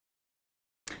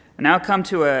And now come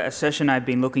to a session I've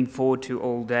been looking forward to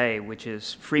all day, which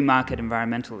is free market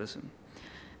environmentalism.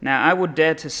 Now, I would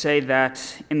dare to say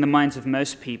that, in the minds of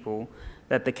most people,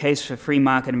 that the case for free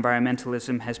market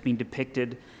environmentalism has been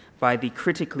depicted by the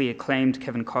critically acclaimed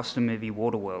Kevin Costner movie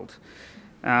Waterworld.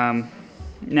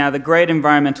 Now, the great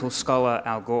environmental scholar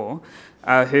Al Gore,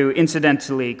 who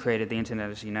incidentally created the internet,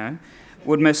 as you know,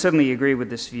 would most certainly agree with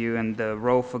this view and the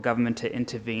role for government to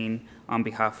intervene on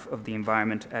behalf of the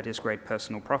environment at his great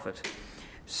personal profit.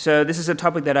 So this is a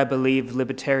topic that I believe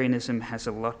libertarianism has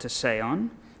a lot to say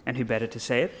on, and who better to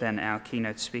say it than our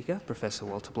keynote speaker, Professor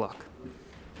Walter Block.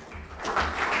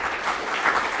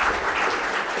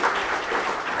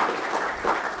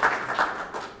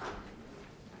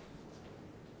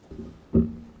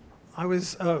 I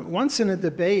was once in a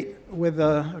debate with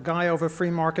a guy over free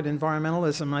market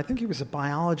environmentalism. I think he was a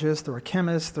biologist or a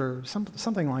chemist or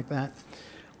something like that.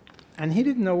 And he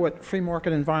didn't know what free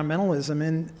market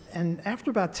environmentalism, and after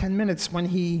about 10 minutes, when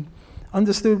he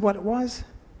understood what it was,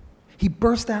 he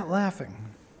burst out laughing.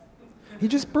 He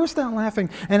just burst out laughing,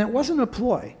 and it wasn't a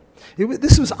ploy.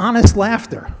 This was honest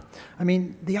laughter. I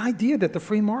mean, the idea that the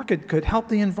free market could help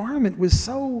the environment was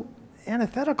so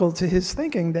antithetical to his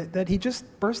thinking that he just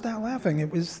burst out laughing. It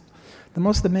was the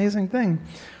most amazing thing.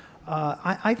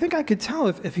 I think I could tell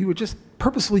if he were just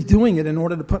purposely doing it in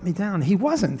order to put me down. He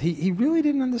wasn't. He really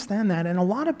didn't understand that. And a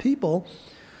lot of people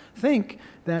think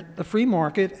that the free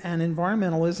market and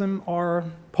environmentalism are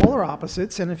polar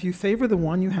opposites, and if you favor the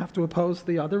one, you have to oppose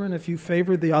the other, and if you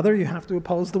favor the other, you have to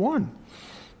oppose the one.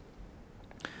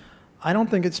 I don't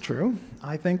think it's true.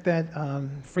 I think that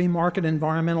free market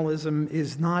environmentalism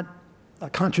is not a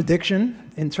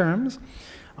contradiction in terms.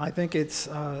 I think it's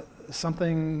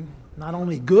something not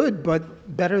only good,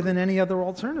 but better than any other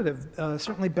alternative,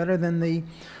 certainly better than the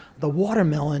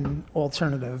watermelon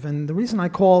alternative. And the reason I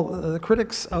call the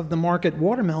critics of the market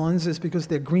watermelons is because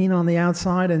they're green on the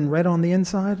outside and red on the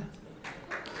inside.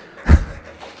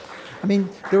 I mean,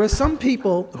 there are some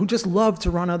people who just love to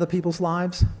run other people's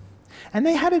lives. And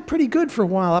they had it pretty good for a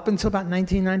while, up until about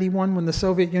 1991 when the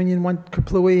Soviet Union went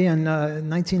kaplooey, and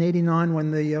 1989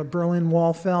 when the Berlin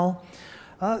Wall fell.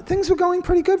 Things were going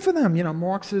pretty good for them. You know,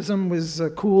 Marxism was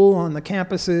cool on the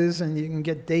campuses, and you can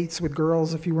get dates with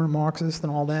girls if you were a Marxist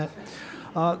and all that.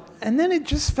 And then it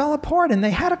just fell apart, and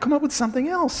they had to come up with something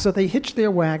else, so they hitched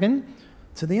their wagon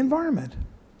to the environment.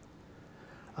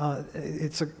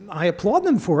 I applaud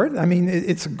them for it. I mean,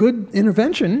 it's a good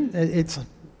intervention. It's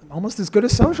almost as good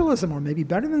as socialism, or maybe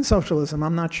better than socialism.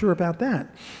 I'm not sure about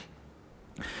that.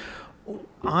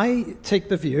 I take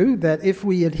the view that if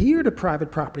we adhere to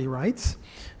private property rights,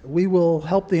 we will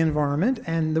help the environment,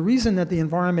 and the reason that the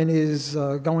environment is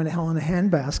going to hell in a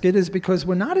handbasket is because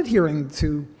we're not adhering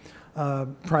to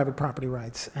private property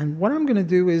rights. And what I'm going to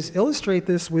do is illustrate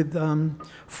this with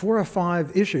 4 or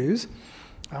 5 issues.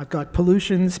 I've got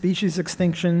pollution, species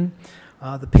extinction,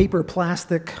 the paper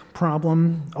plastic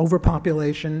problem,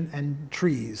 overpopulation, and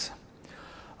trees.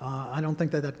 I don't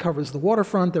think that covers the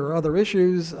waterfront. There are other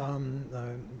issues.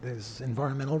 There's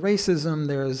environmental racism.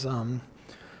 There's,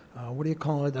 what do you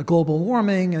call it, global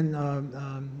warming, and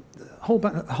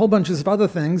whole bunches of other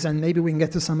things, and maybe we can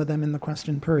get to some of them in the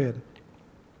question period.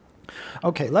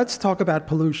 Okay, let's talk about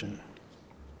pollution.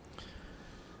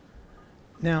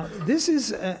 Now, this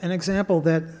is an example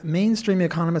that mainstream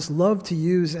economists love to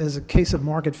use as a case of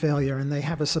market failure, and they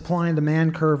have a supply and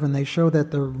demand curve, and they show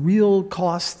that the real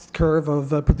cost curve of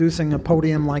producing a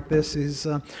podium like this is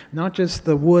not just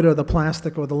the wood or the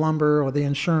plastic or the lumber or the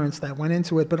insurance that went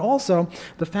into it, but also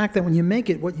the fact that when you make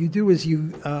it, what you do is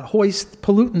you hoist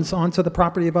pollutants onto the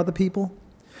property of other people,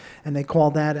 and they call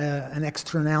that an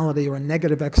externality or a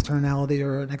negative externality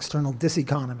or an external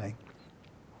diseconomy.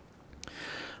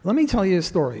 Let me tell you a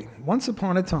story. Once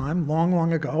upon a time, long,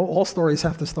 long ago, all stories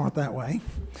have to start that way.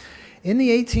 In the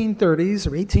 1830s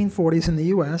or 1840s in the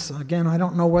US, again, I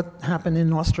don't know what happened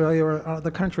in Australia or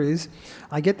other countries,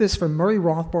 I get this from Murray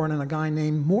Rothbard and a guy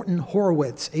named Morton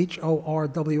Horowitz,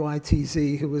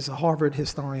 Horwitz, who was a Harvard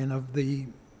historian of the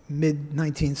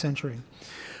mid-19th century.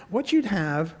 What you'd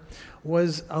have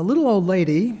was a little old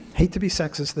lady, hate to be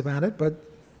sexist about it, but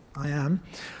I am,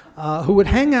 who would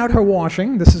hang out her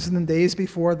washing. This is in the days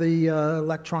before the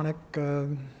electronic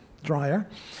dryer.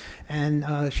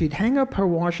 And she'd hang up her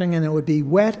washing, and it would be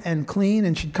wet and clean,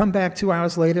 and she'd come back 2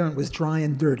 hours later, and it was dry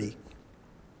and dirty.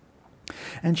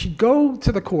 And she'd go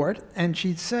to the court, and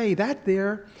she'd say, that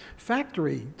there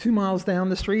factory 2 miles down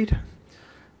the street,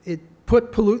 it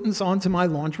put pollutants onto my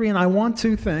laundry, and I want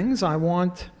 2 things. I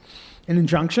want an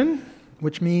injunction,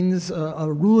 which means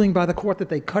a ruling by the court that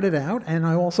they cut it out, and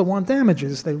I also want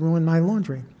damages. They ruined my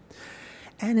laundry.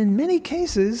 And in many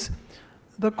cases,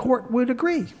 the court would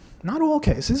agree. Not all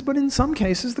cases, but in some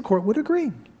cases the court would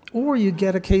agree. Or you'd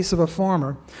get a case of a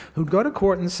farmer who'd go to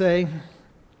court and say,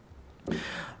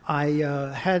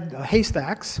 I had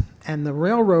haystacks, and the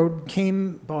railroad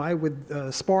came by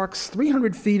with sparks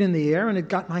 300 feet in the air, and it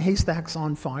got my haystacks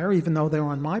on fire, even though they were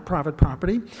on my private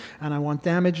property, and I want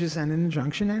damages and an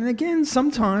injunction. And again,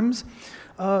 sometimes,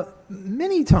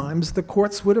 many times, the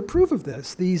courts would approve of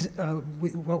this. These,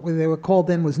 what they were called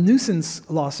then was nuisance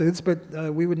lawsuits,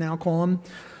 but we would now call them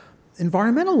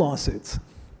environmental lawsuits.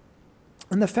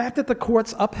 And the fact that the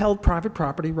courts upheld private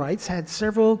property rights had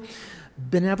several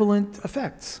benevolent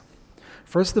effects.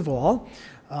 First of all,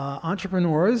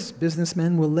 entrepreneurs,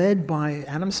 businessmen were led by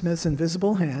Adam Smith's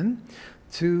invisible hand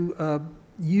to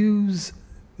use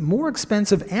more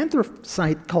expensive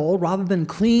anthracite coal rather than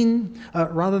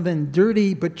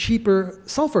dirty but cheaper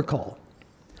sulfur coal.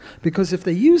 Because if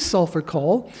they used sulfur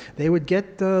coal, they would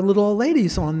get little old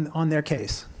ladies on their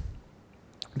case.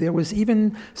 There was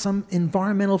even some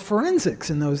environmental forensics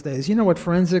in those days. You know what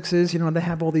forensics is? You know, they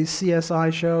have all these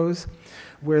CSI shows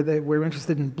where we're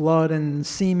interested in blood and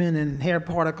semen and hair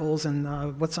particles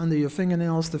and what's under your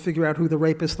fingernails to figure out who the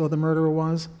rapist or the murderer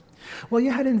was. Well,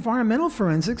 you had environmental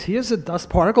forensics. Here's a dust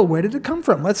particle. Where did it come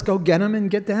from? Let's go get them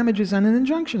and get damages and an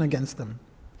injunction against them.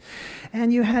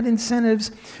 And you had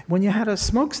incentives when you had a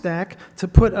smokestack to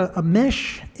put a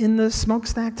mesh in the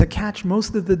smokestack to catch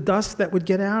most of the dust that would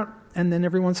get out. And then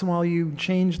every once in a while you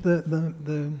change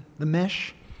the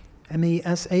mesh,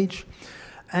 M-E-S-H,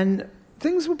 and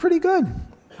things were pretty good.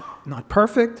 Not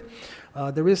perfect.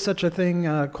 There is such a thing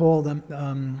called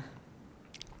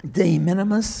de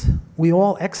minimis. We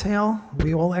all exhale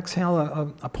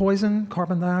a poison,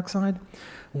 carbon dioxide.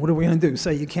 What are we going to do?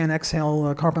 Say you can't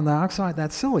exhale carbon dioxide?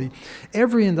 That's silly.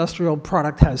 Every industrial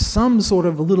product has some sort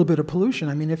of a little bit of pollution.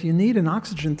 I mean, if you need an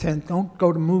oxygen tent,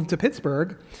 don't move to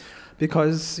Pittsburgh,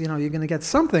 because you're going to get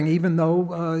something, even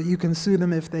though you can sue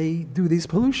them if they do these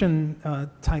pollution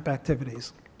type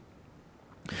activities.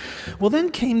 Well,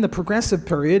 then came the progressive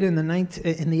period in the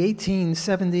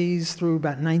 1870s through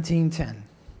about 1910.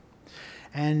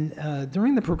 And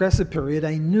during the progressive period,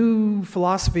 a new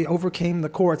philosophy overcame the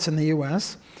courts in the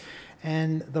US,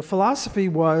 and the philosophy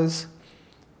was,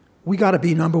 we got to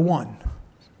be number one.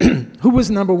 Who was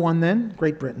number one then?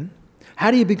 Great Britain. How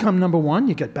do you become number one?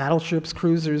 You get battleships,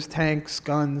 cruisers, tanks,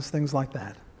 guns, things like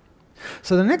that.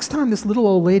 So the next time this little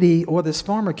old lady or this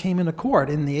farmer came into court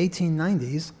in the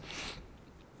 1890s,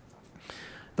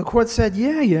 the court said,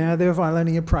 yeah, they're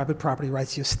violating your private property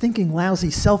rights. You're stinking,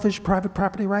 lousy, selfish private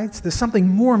property rights. There's something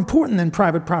more important than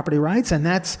private property rights, and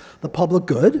that's the public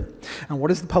good. And what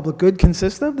does the public good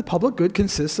consist of? The public good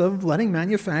consists of letting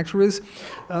manufacturers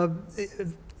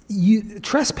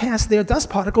trespass their dust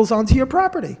particles onto your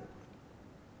property.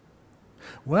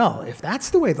 Well, if that's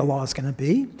the way the law is going to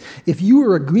be, if you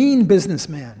were a green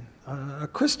businessman, a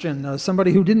Christian,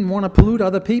 somebody who didn't want to pollute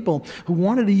other people, who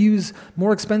wanted to use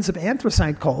more expensive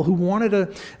anthracite coal, who wanted to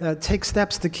take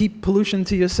steps to keep pollution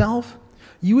to yourself,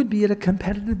 you would be at a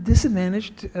competitive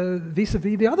disadvantage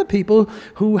vis-a-vis the other people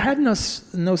who had no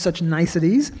such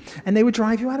niceties, and they would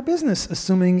drive you out of business,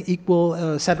 assuming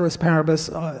equal, ceteris paribus,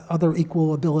 other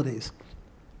equal abilities.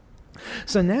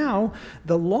 So now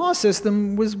the law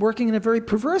system was working in a very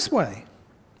perverse way.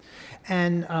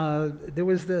 And there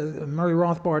was Murray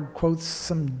Rothbard quotes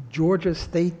some Georgia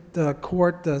state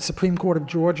court, the Supreme Court of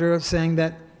Georgia, saying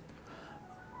that,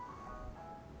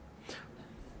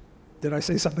 did I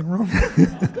say something wrong?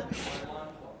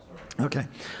 Okay.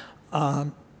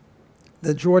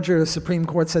 The Georgia Supreme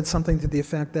Court said something to the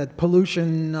effect that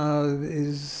pollution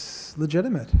is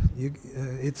legitimate.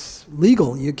 It's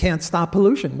legal. You can't stop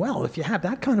pollution. Well, if you have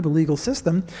that kind of a legal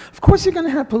system, of course you're going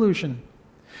to have pollution.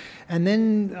 And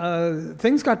then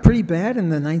things got pretty bad in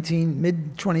the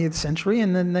mid-20th century,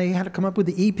 and then they had to come up with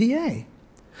the EPA.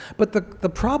 But the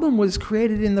problem was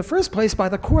created in the first place by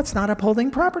the courts not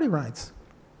upholding property rights.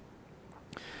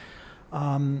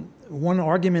 One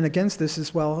argument against this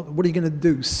is, well, what are you going to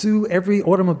do? Sue every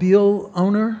automobile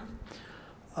owner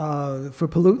for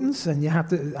pollutants? And you have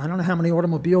to, I don't know how many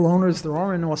automobile owners there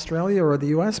are in Australia or the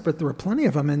US, but there are plenty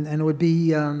of them, and it would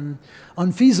be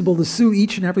unfeasible to sue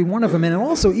each and every one of them. And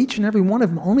also, each and every one of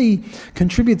them only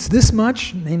contributes this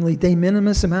much, namely de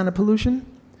minimis amount of pollution.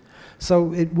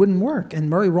 So it wouldn't work. And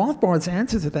Murray Rothbard's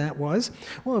answer to that was,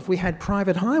 well, if we had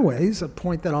private highways, a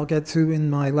point that I'll get to in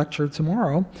my lecture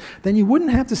tomorrow, then you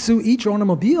wouldn't have to sue each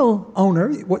automobile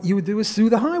owner. What you would do is sue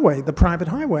the highway, the private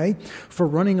highway, for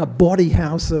running a bawdy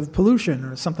house of pollution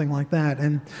or something like that.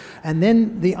 And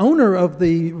then the owner of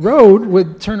the road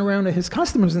would turn around to his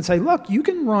customers and say, look, you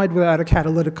can ride without a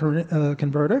catalytic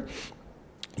converter.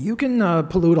 you can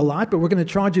pollute a lot, but we're going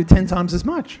to charge you 10 times as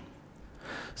much.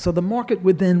 So the market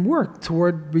would then work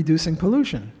toward reducing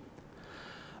pollution.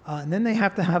 And then they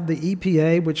have to have the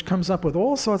EPA, which comes up with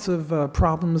all sorts of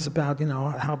problems about,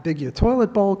 how big your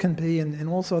toilet bowl can be and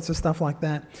all sorts of stuff like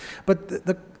that. But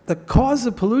the cause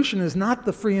of pollution is not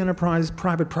the free enterprise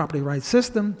private property rights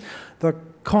system. The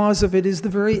cause of it is the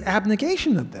very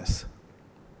abnegation of this.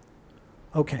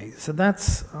 Okay, so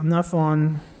that's enough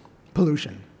on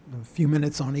pollution, a few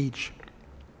minutes on each.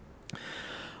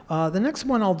 The next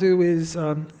one I'll do is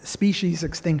species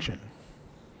extinction.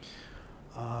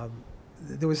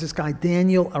 There was this guy,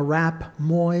 Daniel Arap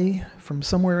Moi, from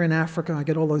somewhere in Africa. I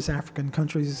get all those African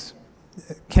countries,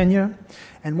 Kenya.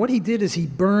 And what he did is he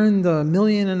burned $1.5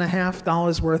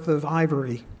 million worth of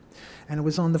ivory. And it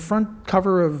was on the front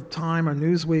cover of Time or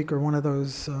Newsweek or one of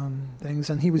those things.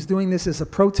 And he was doing this as a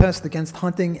protest against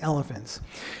hunting elephants.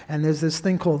 And there's this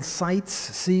thing called CITES,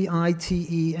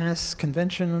 C-I-T-E-S,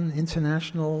 Convention on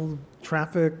International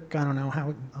Traffic. I don't know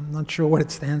how, I'm not sure what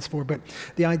it stands for. But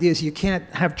the idea is you can't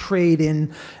have trade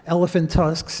in elephant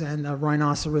tusks and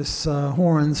rhinoceros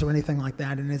horns or anything like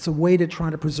that. And it's a way to try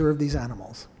to preserve these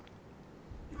animals.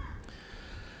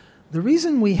 The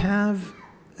reason we have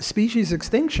species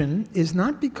extinction is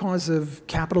not because of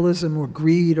capitalism or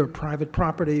greed or private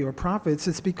property or profits.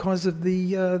 It's because of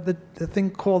the thing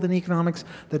called in economics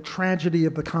the tragedy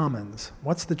of the commons.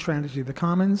 What's the tragedy of the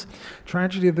commons?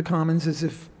 Tragedy of the commons is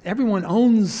if everyone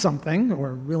owns something,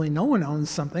 or really no one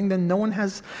owns something, then no one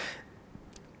has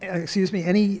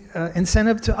any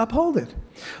incentive to uphold it.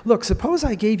 Look, suppose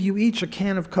I gave you each a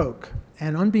can of Coke,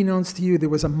 and unbeknownst to you, there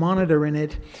was a monitor in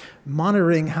it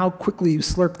monitoring how quickly you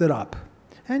slurped it up.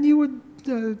 And you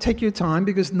would take your time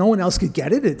because no one else could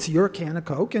get it. It's your can of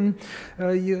Coke, and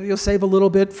you'll save a little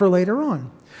bit for later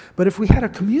on. But if we had a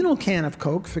communal can of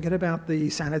Coke, forget about the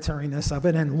sanitariness of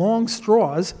it, and long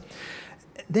straws,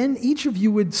 then each of you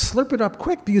would slurp it up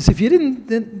quick, because if you didn't,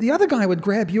 then the other guy would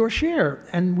grab your share,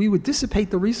 and we would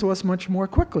dissipate the resource much more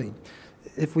quickly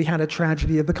if we had a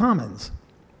tragedy of the commons.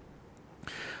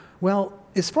 Well,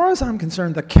 as far as I'm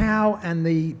concerned, the cow and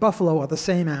the buffalo are the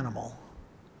same animal.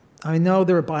 I know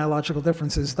there are biological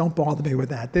differences. Don't bother me with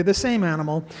that. They're the same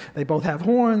animal. They both have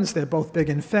horns. They're both big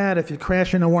and fat. If you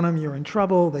crash into one of them, you're in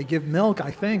trouble. They give milk, I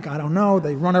think. I don't know.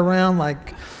 They run around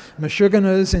like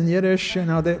meshuggahs in Yiddish.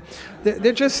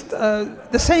 They're just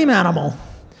the same animal.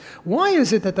 Why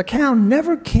is it that the cow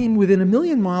never came within 1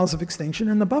 million miles of extinction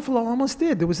and the buffalo almost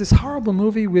did? There was this horrible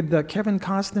movie with Kevin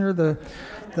Costner,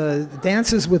 the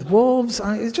Dances with Wolves.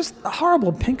 It's just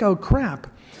horrible pinko crap.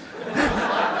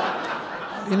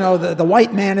 The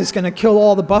white man is going to kill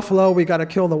all the buffalo. We got to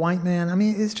kill the white man. I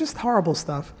mean, it's just horrible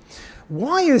stuff.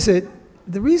 Why is it?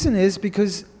 The reason is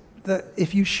because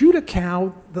if you shoot a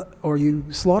cow or you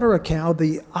slaughter a cow,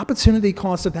 the opportunity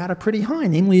costs of that are pretty high.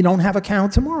 Namely, you don't have a cow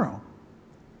tomorrow.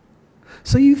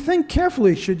 So you think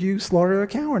carefully, should you slaughter a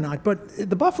cow or not? But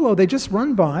the buffalo, they just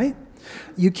run by.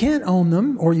 You can't own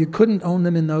them, or you couldn't own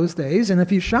them in those days. And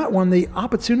if you shot one, the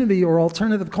opportunity or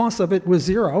alternative cost of it was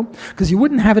zero, because you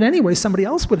wouldn't have it anyway. Somebody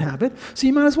else would have it, so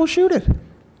you might as well shoot it.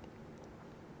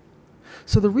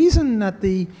 So the reason that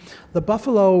the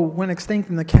buffalo went extinct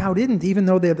and the cow didn't, even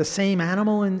though they're the same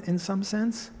animal in some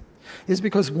sense, is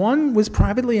because one was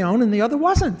privately owned and the other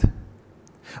wasn't.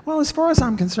 Well, as far as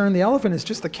I'm concerned, the elephant is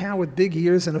just a cow with big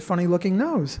ears and a funny-looking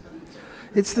nose.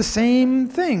 It's the same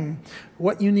thing.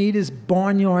 What you need is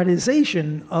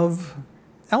barnyardization of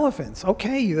elephants.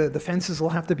 Okay, the fences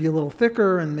will have to be a little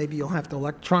thicker, and maybe you'll have to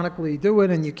electronically do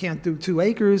it, and you can't do 2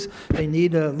 acres. They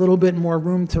need a little bit more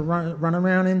room to run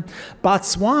around in.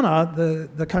 Botswana,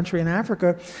 the country in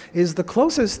Africa, is the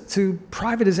closest to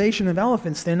privatization of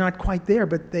elephants. They're not quite there,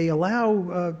 but they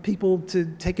allow people to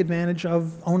take advantage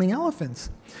of owning elephants.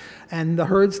 And the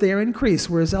herds there increase,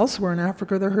 whereas elsewhere in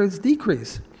Africa, the herds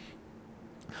decrease.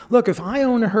 Look, if I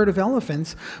own a herd of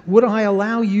elephants, would I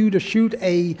allow you to shoot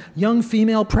a young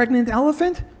female pregnant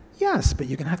elephant? Yes, but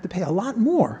you're going to have to pay a lot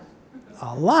more.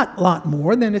 A lot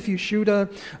more than if you shoot a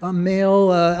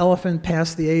male elephant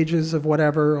past the ages of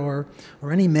whatever, or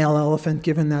any male elephant,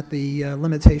 given that the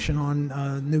limitation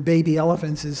on new baby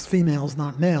elephants is females,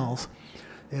 not males.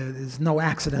 There's no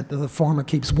accident that the farmer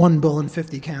keeps 1 bull and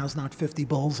 50 cows, not 50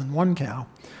 bulls and 1 cow.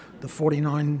 The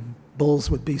 49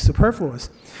 bulls would be superfluous.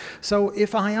 So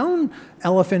if I own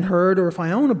elephant herd, or if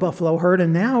I own a buffalo herd,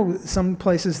 and now some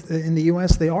places in the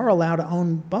US they are allowed to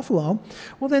own buffalo,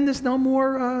 well then there's no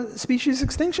more species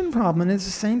extinction problem. And it's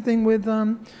the same thing with,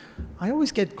 I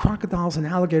always get crocodiles and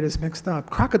alligators mixed up.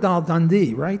 Crocodile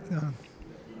Dundee, right?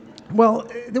 Well,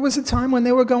 there was a time when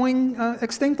they were going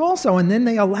extinct also, and then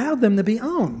they allowed them to be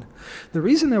owned. The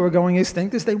reason they were going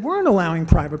extinct is they weren't allowing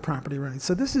private property rights.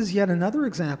 So this is yet another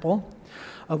example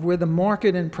of where the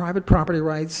market and private property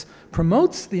rights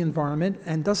promotes the environment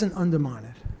and doesn't undermine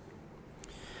it.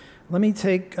 Let me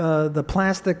take the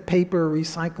plastic, paper,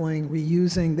 recycling,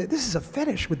 reusing. This is a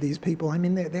fetish with these people. I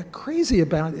mean, they're crazy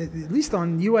about it. At least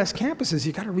on US campuses,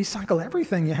 you got to recycle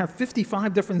everything. You have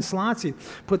 55 different slots. You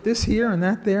put this here and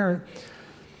that there.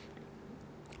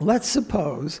 Let's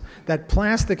suppose that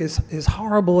plastic is as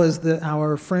horrible as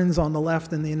our friends on the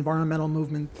left in the environmental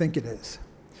movement think it is.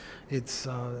 It's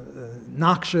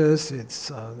noxious, it's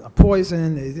a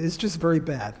poison, it's just very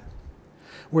bad.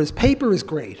 Whereas paper is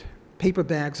great. Paper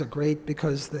bags are great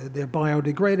because they're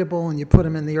biodegradable, and you put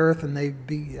them in the earth and they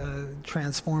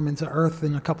transform into earth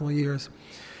in a couple of years.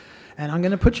 And I'm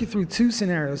going to put you through two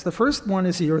scenarios. The first one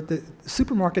is you're at the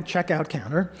supermarket checkout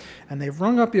counter, and they've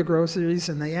rung up your groceries,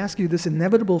 and they ask you this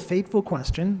inevitable, fateful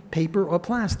question: paper or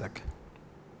plastic?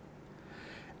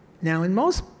 Now, in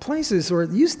most places, or it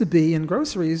used to be in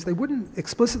groceries, they wouldn't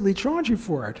explicitly charge you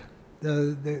for it.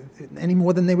 Any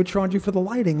more than they would charge you for the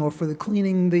lighting or for the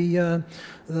cleaning the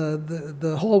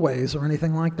hallways or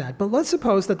anything like that. But let's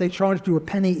suppose that they charged you a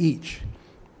penny each.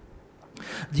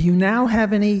 Do you now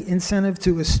have any incentive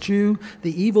to eschew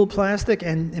the evil plastic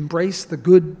and embrace the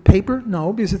good paper?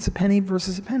 No, because it's a penny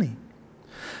versus a penny.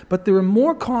 But there are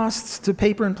more costs to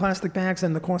paper and plastic bags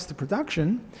than the cost of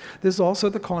production. There's also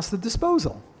the cost of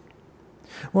disposal.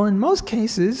 Well, in most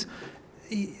cases,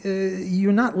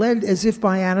 you're not led as if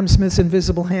by Adam Smith's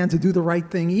invisible hand to do the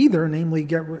right thing either, namely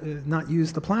not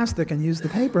use the plastic and use the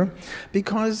paper,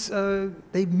 because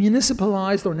they've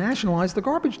municipalized or nationalized the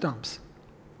garbage dumps.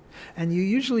 And you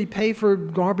usually pay for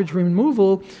garbage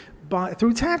removal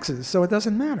through taxes, so it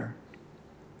doesn't matter.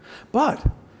 But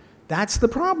that's the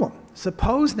problem.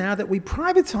 Suppose now that we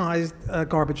privatized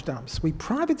garbage dumps, we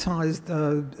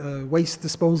privatized waste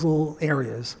disposal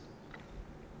areas.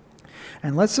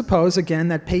 And let's suppose, again,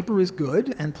 that paper is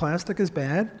good and plastic is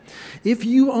bad. If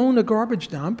you own a garbage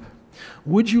dump,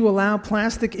 would you allow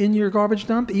plastic in your garbage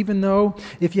dump, even though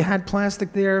if you had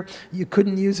plastic there, you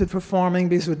couldn't use it for farming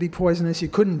because it would be poisonous, you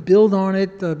couldn't build on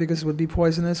it because it would be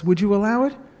poisonous? Would you allow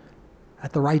it?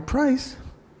 At the right price?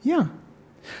 Yeah.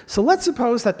 So let's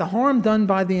suppose that the harm done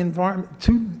by the environment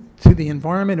to the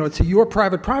environment or to your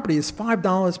private property is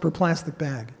 $5 per plastic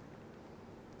bag.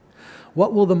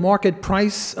 What will the market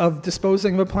price of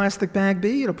disposing of a plastic bag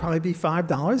be? It'll probably be $5,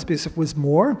 because if it was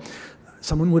more,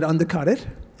 someone would undercut it,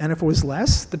 and if it was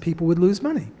less, the people would lose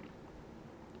money.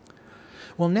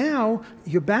 Well, now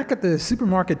you're back at the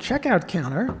supermarket checkout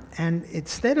counter, and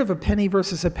instead of a penny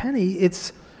versus a penny,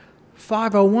 it's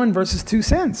 5.01 versus 2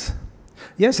 cents.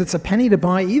 Yes, it's a penny to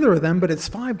buy either of them, but it's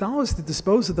 $5 to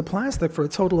dispose of the plastic for a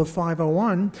total of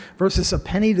 5.01 versus a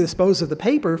penny to dispose of the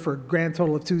paper for a grand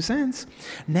total of 2 cents.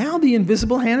 Now the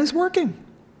invisible hand is working.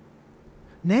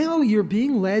 Now you're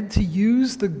being led to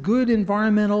use the good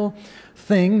environmental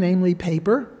thing, namely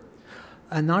paper,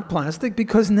 and not plastic,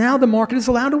 because now the market is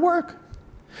allowed to work.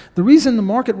 The reason the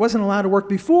market wasn't allowed to work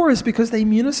before is because they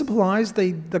municipalized,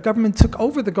 the government took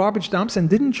over the garbage dumps and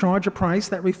didn't charge a price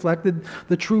that reflected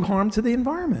the true harm to the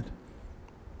environment.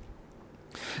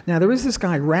 Now, there is this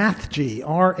guy, Rathje,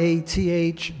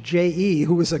 R-A-T-H-J-E,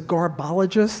 who is a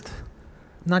garbologist.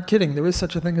 I'm not kidding, there is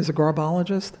such a thing as a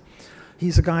garbologist.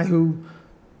 He's a guy who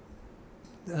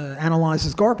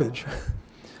analyzes garbage.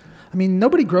 I mean,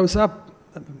 nobody grows up,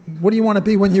 what do you want to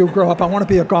be when you grow up? I want to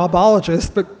be a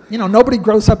garbologist, but you know, nobody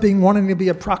grows up wanting to be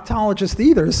a proctologist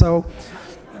either, so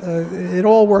it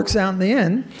all works out in the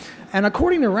end. And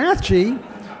according to Rathje,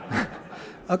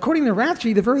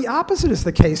 the very opposite is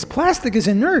the case. Plastic is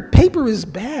inert. Paper is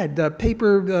bad.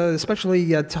 Paper,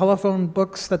 especially telephone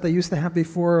books that they used to have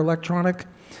before electronic,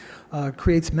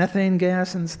 creates methane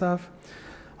gas and stuff.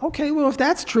 Okay, well, if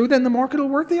that's true, then the market will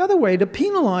work the other way, to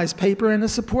penalize paper and to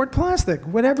support plastic.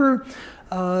 Whatever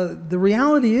the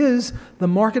reality is, the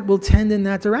market will tend in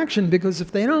that direction, because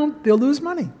if they don't, they'll lose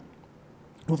money.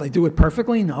 Will they do it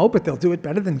perfectly? No, but they'll do it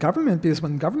better than government, because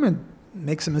when government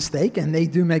makes a mistake, and they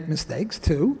do make mistakes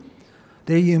too,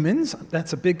 they're humans.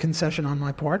 That's a big concession on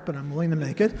my part, but I'm willing to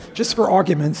make it, just for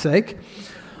argument's sake.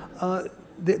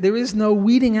 There is no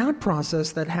weeding out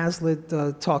process that Hazlitt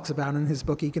talks about in his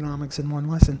book, Economics in One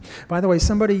Lesson. By the way,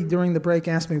 somebody during the break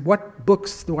asked me, what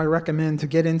books do I recommend to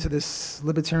get into this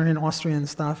libertarian Austrian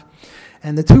stuff?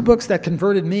 And the two books that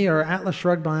converted me are Atlas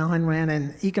Shrugged by Ayn Rand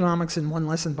and Economics in One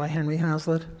Lesson by Henry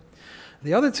Hazlitt.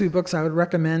 The other two books I would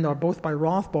recommend are both by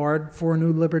Rothbard, For a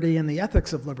New Liberty and The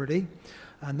Ethics of Liberty.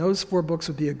 And those 4 books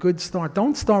would be a good start.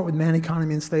 Don't start with Man,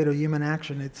 Economy, and State or Human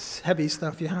Action. It's heavy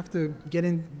stuff. You have to get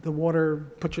in the water,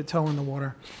 put your toe in the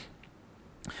water.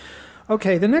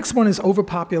 Okay, the next one is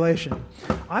overpopulation.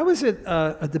 I was at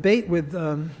a debate with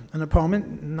an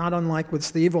opponent, not unlike with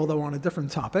Steve, although on a different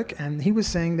topic, and he was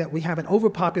saying that we have an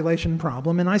overpopulation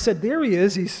problem. And I said, there he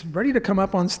is. He's ready to come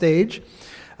up on stage,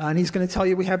 and he's going to tell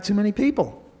you we have too many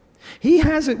people. He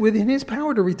has it within his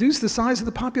power to reduce the size of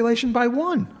the population by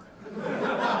 1.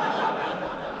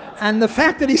 And the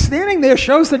fact that he's standing there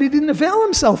shows that he didn't avail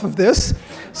himself of this.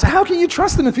 So how can you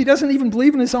trust him if he doesn't even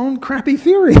believe in his own crappy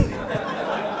theory?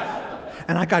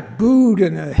 And I got booed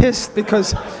and hissed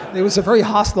because there was a very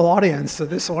hostile audience. So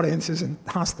this audience isn't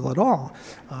hostile at all.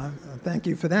 Thank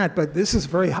you for that. But this is a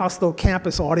very hostile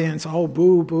campus audience. Oh,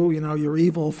 boo, boo, you know, you're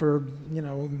evil for, you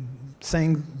know,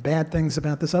 saying bad things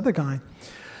about this other guy.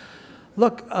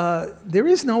 Look, there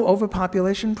is no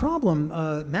overpopulation problem.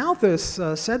 Malthus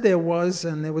said there was,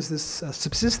 and there was this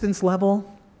subsistence level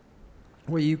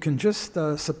where you can just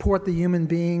support the human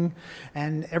being,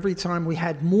 and every time we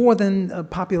had more than a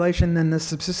population than the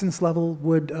subsistence level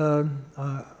would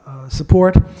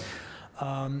support,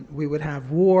 we would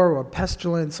have war or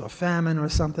pestilence or famine or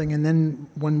something, and then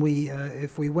when we,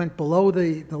 if we went below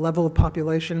the level of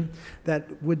population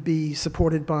that would be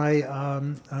supported by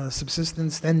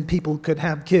subsistence, then people could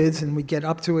have kids and we'd get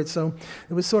up to it. So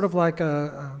it was sort of like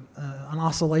an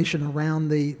oscillation around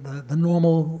the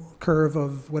normal curve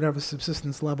of whatever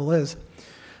subsistence level is.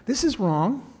 This is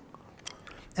wrong,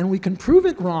 and we can prove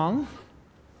it wrong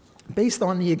based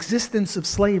on the existence of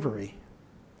slavery.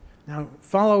 Now,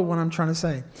 follow what I'm trying to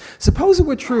say. Suppose it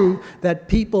were true that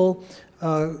people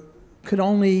could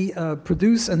only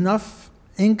produce enough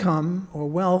income or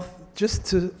wealth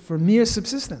just for mere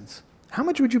subsistence. How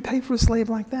much would you pay for a slave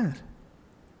like that?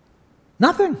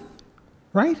 Nothing,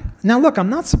 right? Now, look, I'm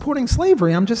not supporting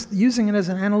slavery. I'm just using it as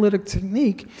an analytic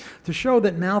technique to show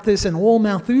that Malthus and all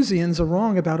Malthusians are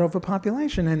wrong about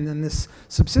overpopulation and this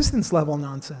subsistence level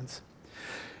nonsense.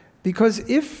 Because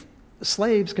if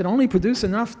slaves could only produce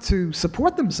enough to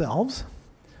support themselves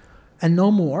and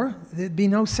no more, there'd be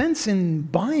no sense in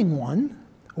buying one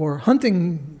or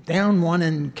hunting down one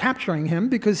and capturing him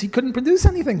because he couldn't produce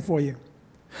anything for you.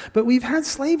 But we've had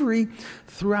slavery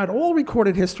throughout all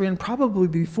recorded history and probably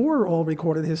before all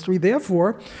recorded history.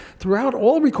 Therefore, throughout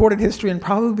all recorded history and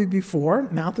probably before,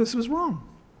 Malthus was wrong.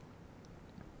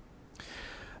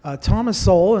 Thomas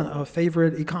Sowell, a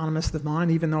favorite economist of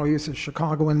mine, even though he was a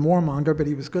Chicagoan warmonger, but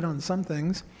he was good on some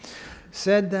things,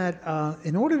 said that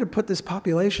in order to put this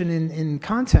population in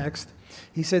context,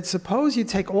 he said, suppose you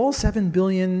take all 7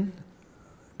 billion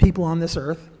people on this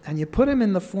earth and you put them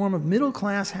in the form of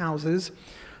middle-class houses,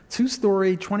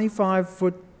 2-story,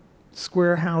 25-foot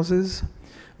square houses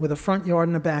with a front yard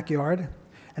and a backyard,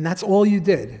 and that's all you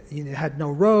did. You had no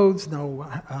roads, no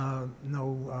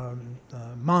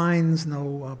mines,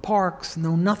 no parks,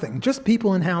 no nothing, just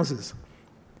people in houses.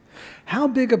 How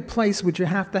big a place would you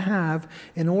have to have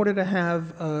in order to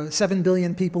have 7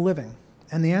 billion people living?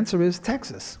 And the answer is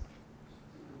Texas.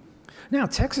 Now,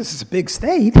 Texas is a big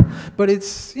state, but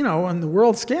it's, you know, on the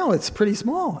world scale, it's pretty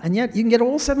small. And yet you can get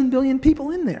all 7 billion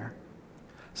people in there.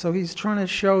 So he's trying to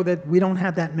show that we don't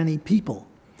have that many people.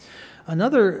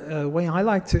 Another way I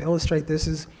like to illustrate this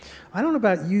is, I don't know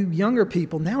about you younger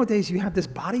people, nowadays you have this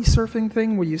body surfing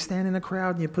thing where you stand in a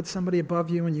crowd and you put somebody above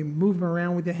you and you move them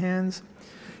around with your hands.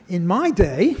 In my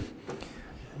day,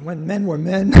 when men were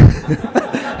men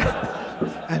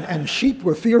and sheep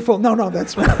were fearful, no,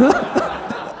 that's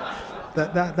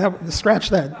scratch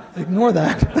that, ignore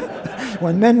that.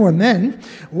 When men were men,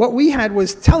 what we had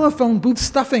was telephone booth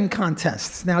stuffing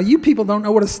contests. Now, you people don't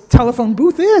know what a telephone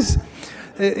booth is.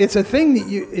 It's a thing that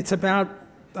it's about,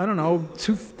 I don't know,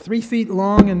 3 feet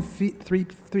long and 3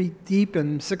 feet deep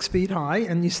and 6 feet high,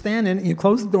 and you stand in, and you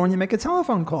close the door, and you make a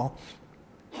telephone call.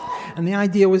 And the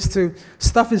idea was to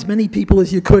stuff as many people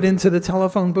as you could into the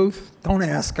telephone booth. Don't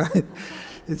ask. It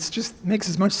just makes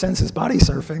as much sense as body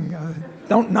surfing.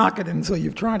 Don't knock it until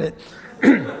you've tried it.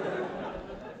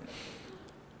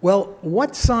 Well,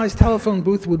 what size telephone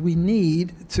booth would we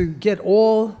need to get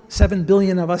all 7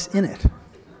 billion of us in it?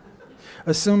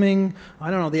 Assuming,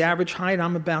 I don't know, the average height,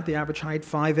 I'm about the average height,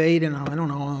 5'8", and I don't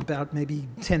know, I'm about maybe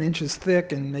 10 inches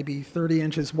thick and maybe 30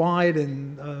 inches wide,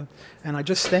 and I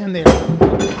just stand there.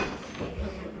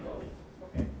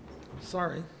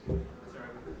 Sorry.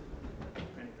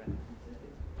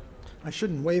 I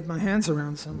shouldn't wave my hands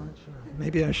around so much.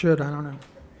 Maybe I should, I don't know.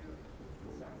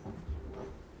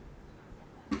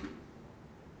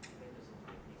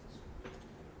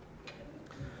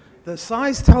 The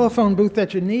size telephone booth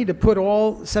that you need to put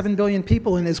all 7 billion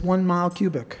people in is 1 mile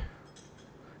cubic.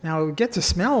 Now, it would get to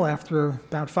smell after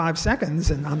about 5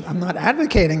 seconds, and I'm not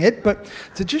advocating it, but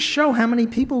to just show how many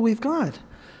people we've got.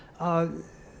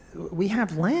 We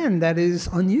have land that is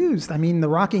unused. I mean, the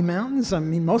Rocky Mountains, I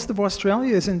mean, most of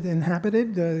Australia isn't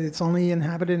inhabited. It's only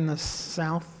inhabited in the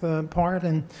south part,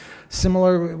 and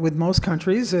similar with most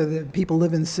countries, people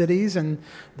live in cities, and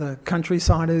the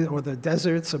countryside or the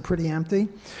deserts are pretty empty.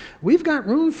 We've got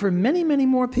room for many, many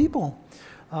more people.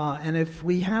 And if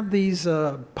we have these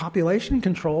population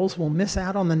controls, we'll miss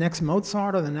out on the next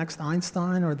Mozart or the next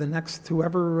Einstein or the next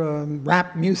whoever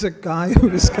rap music guy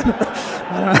who's gonna,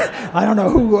 I don't know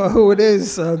who it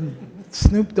is,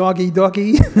 Snoop Doggy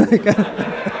Doggy.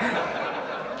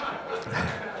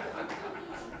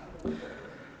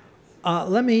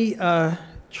 Let me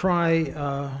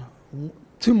try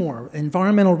 2 more,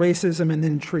 environmental racism and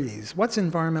then trees. What's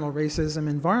environmental racism?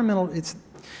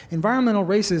 Environmental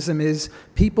racism is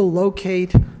people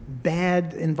locate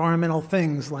bad environmental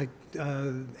things like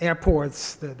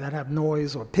airports that have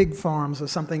noise or pig farms or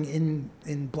something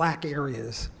in black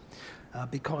areas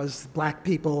because black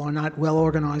people are not well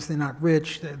organized, they're not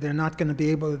rich, they're not going to be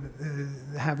able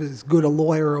to have as good a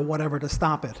lawyer or whatever to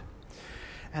stop it.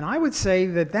 And I would say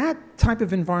that that type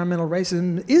of environmental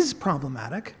racism is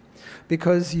problematic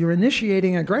because you're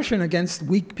initiating aggression against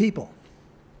weak people.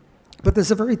 But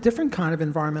there's a very different kind of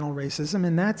environmental racism,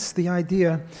 and that's the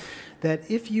idea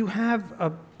that if you have a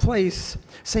place,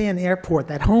 say an airport,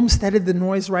 that homesteaded the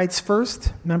noise rights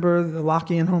first, remember the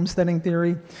Lockean homesteading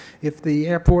theory? If the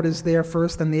airport is there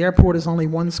first, and the airport is only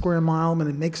 1 square mile, and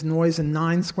it makes noise in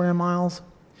 9 square miles,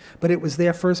 but it was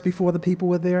there first before the people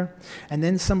were there, and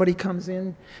then somebody comes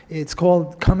in, it's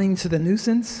called coming to the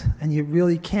nuisance, and you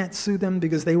really can't sue them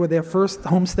because they were there first,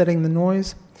 homesteading the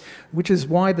noise. Which is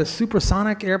why the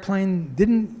supersonic airplane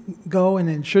didn't go, and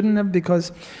it shouldn't have,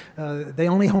 because they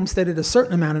only homesteaded a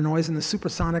certain amount of noise, and the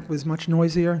supersonic was much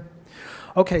noisier.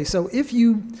 Okay, so if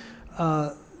you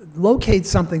locate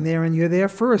something there, and you're there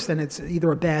first, and it's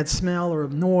either a bad smell or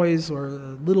noise or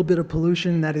a little bit of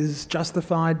pollution that is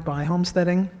justified by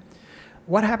homesteading,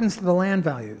 what happens to the land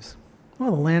values?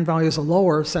 Well, the land values are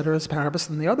lower, ceteris paribus,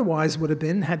 than they otherwise would have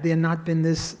been had there not been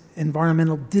this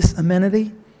environmental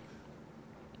disamenity.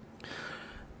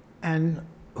 And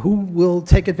who will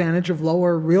take advantage of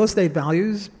lower real estate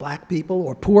values? Black people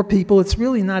or poor people. It's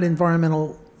really not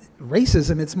environmental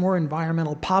racism, it's more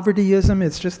environmental povertyism.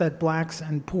 It's just that blacks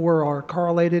and poor are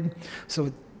correlated, so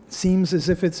it seems as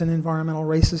if it's an environmental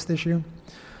racist issue.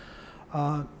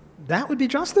 That would be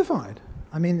justified.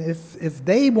 I mean, if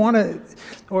they want to,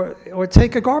 or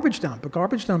take a garbage dump. A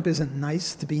garbage dump isn't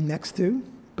nice to be next to,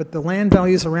 but the land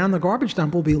values around the garbage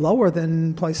dump will be lower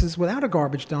than places without a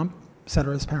garbage dump,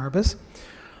 ceteris paribus.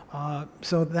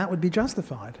 So that would be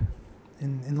justified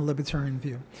in the libertarian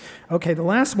view. Okay, the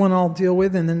last one I'll deal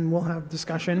with, and then we'll have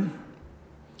discussion.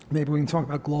 Maybe we can talk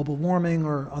about global warming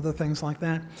or other things like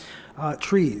that.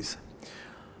 Trees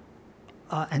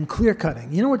and clear cutting.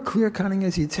 You know what clear cutting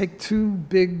is? You take 2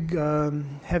 big,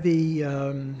 heavy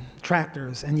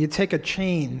tractors, and you take a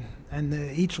chain, and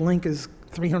each link is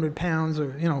 300 pounds,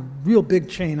 or, you know, real big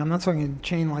chain. I'm not talking a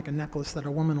chain like a necklace that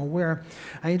a woman will wear.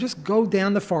 And you just go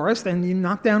down the forest and you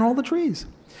knock down all the trees.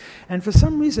 And for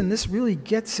some reason, this really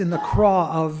gets in the craw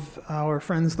of our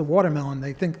friends, the watermelon.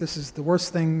 They think this is the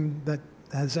worst thing that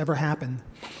has ever happened.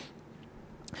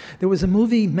 There was a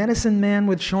movie, Medicine Man,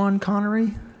 with Sean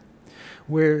Connery,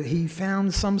 where he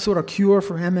found some sort of cure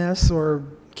for MS or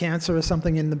cancer or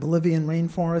something in the Bolivian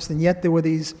rainforest, and yet there were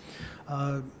these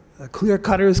clear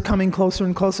cutters coming closer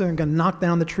and closer and going to knock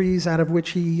down the trees out of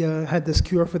which he had this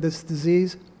cure for this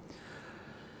disease.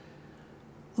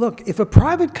 Look, if a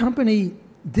private company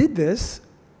did this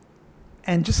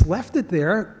and just left it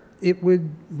there, it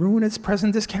would ruin its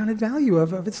present discounted value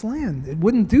of its land. It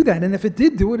wouldn't do that, and if it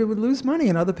did do it, it would lose money,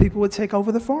 and other people would take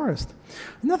over the forest.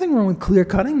 Nothing wrong with clear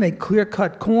cutting. They clear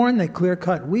cut corn, they clear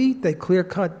cut wheat, they clear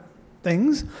cut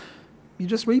things. You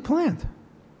just replant.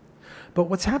 But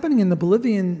what's happening in the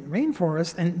Bolivian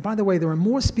rainforest, and by the way, there are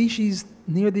more species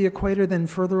near the equator than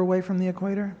further away from the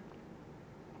equator.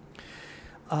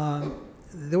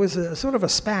 There was a sort of a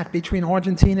spat between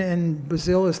Argentina and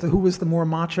Brazil as to who was the more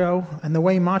macho, and the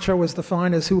way macho was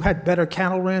defined as who had better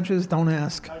cattle ranches. Don't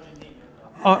ask.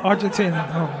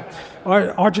 Argentina.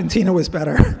 Argentina was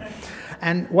better.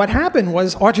 And what happened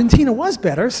was Argentina was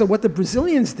better, so what the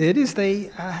Brazilians did is they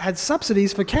had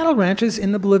subsidies for cattle ranches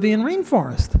in the Bolivian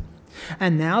rainforest.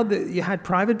 And now you had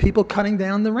private people cutting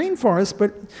down the rainforest,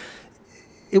 but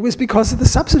it was because of the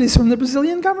subsidies from the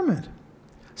Brazilian government.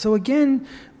 So again,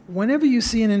 whenever you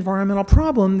see an environmental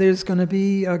problem, there's going to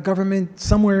be a government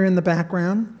somewhere in the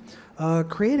background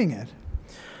creating it.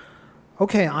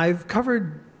 Okay, I've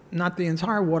covered not the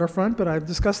entire waterfront, but I've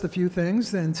discussed a few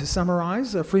things. And to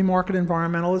summarize, free market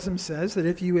environmentalism says that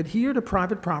if you adhere to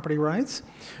private property rights,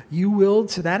 you will,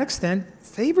 to that extent,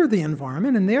 favor the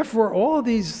environment. And therefore, all of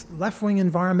these left-wing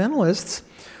environmentalists,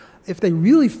 if they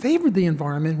really favored the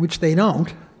environment, which they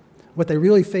don't, what they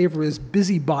really favor is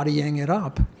busybodying it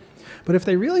up. But if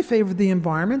they really favored the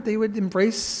environment, they would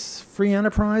embrace free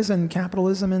enterprise and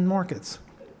capitalism and markets.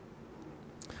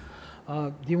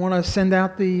 Do you want to send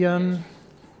out the...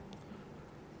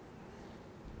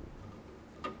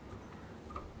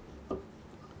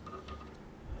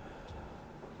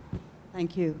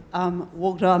 Thank you.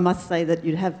 Walter, I must say that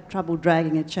you'd have trouble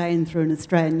dragging a chain through an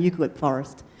Australian eucalypt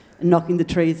forest and knocking the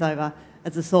trees over.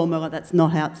 As a sawmiller, that's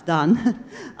not how it's done.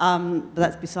 But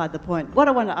that's beside the point. What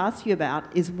I want to ask you about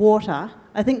is water.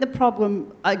 I think the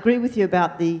problem, I agree with you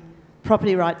about the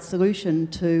property rights solution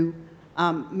to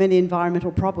many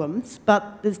environmental problems,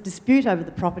 but there's dispute over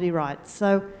the property rights.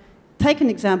 So take an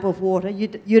example of water.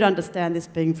 You'd understand this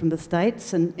being from the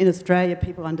States, and in Australia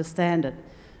people understand it.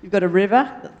 You've got a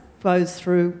river that flows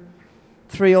through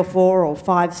 3 or 4 or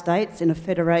 5 states in a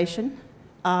federation.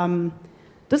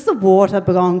 Does the water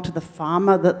belong to the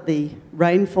farmer that the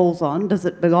rain falls on? Does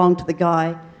it belong to the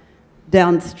guy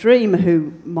downstream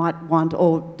who might want,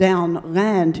 or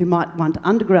downland who might want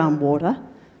underground water?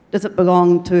 Does it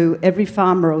belong to every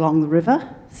farmer along the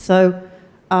river? So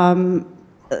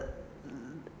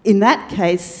in that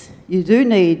case, you do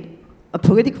need a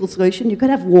political solution. You could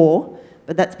have war,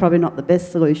 but that's probably not the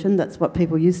best solution. That's what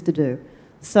people used to do.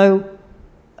 So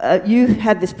you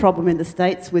had this problem in the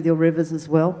States with your rivers as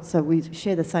well, so we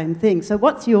share the same thing. So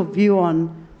what's your view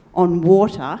on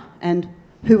water and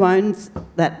who owns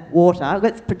that water?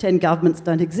 Let's pretend governments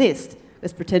don't exist.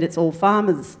 Let's pretend it's all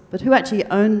farmers. But who actually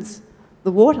owns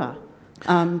the water?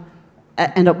 And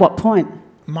at what point?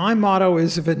 My motto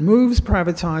is, if it moves,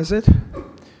 privatize it.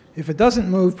 If it doesn't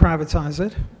move, privatize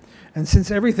it. And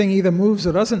since everything either moves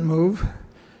or doesn't move,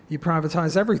 you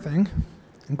privatize everything,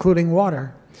 including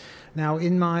water. Now,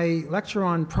 in my lecture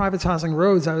on privatizing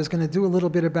roads, I was going to do a little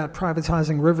bit about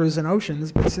privatizing rivers and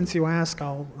oceans, but since you ask,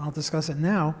 I'll discuss it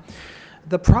now.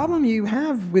 The problem you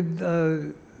have with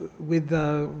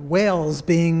whales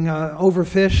being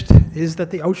overfished is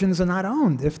that the oceans are not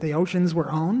owned. If the oceans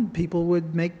were owned, people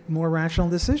would make more rational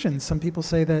decisions. Some people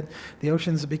say that the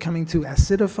oceans are becoming too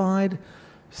acidified.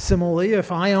 Similarly,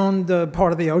 if I owned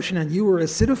part of the ocean and you were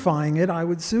acidifying it, I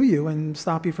would sue you and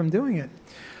stop you from doing it.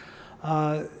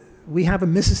 We have a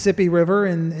Mississippi River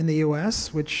in the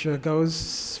U.S., which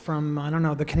goes from, I don't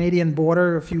know, the Canadian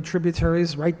border, a few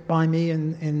tributaries right by me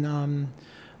in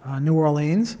New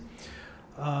Orleans.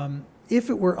 If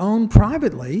it were owned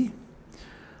privately,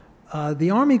 the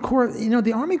Army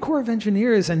Corps of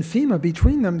Engineers and FEMA,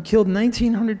 between them, killed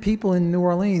 1,900 people in New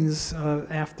Orleans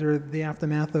after the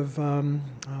aftermath of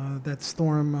that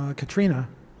storm Katrina.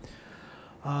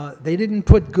 They didn't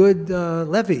put good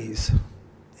levees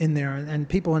in there, and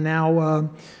people are now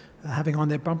having on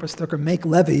their bumper sticker, "Make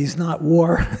levees, not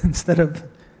war," instead of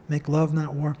 "Make love,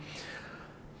 not war."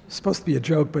 It's supposed to be a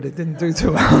joke, but it didn't do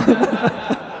too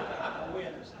well.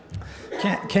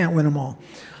 Can't win them all.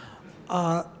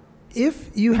 If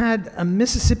you had a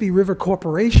Mississippi River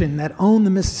Corporation that owned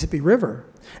the Mississippi River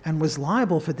and was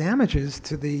liable for damages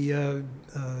to the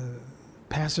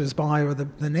passers-by or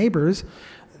the neighbors,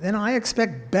 then I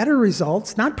expect better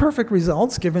results, not perfect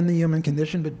results given the human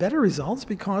condition, but better results,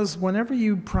 because whenever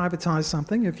you privatize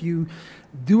something, if you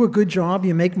do a good job,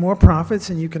 you make more profits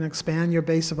and you can expand your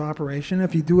base of operation.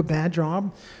 If you do a bad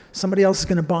job, somebody else is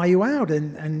going to buy you out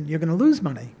and you're going to lose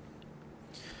money.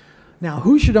 Now,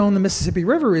 who should own the Mississippi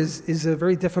River is a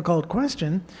very difficult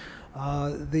question.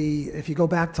 If you go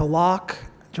back to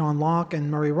John Locke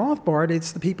and Murray Rothbard,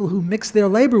 it's the people who mix their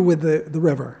labor with the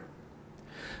river.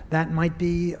 That might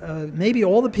be maybe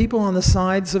all the people on the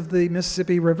sides of the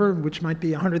Mississippi River, which might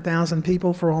be 100,000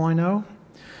 people for all I know.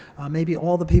 Maybe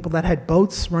all the people that had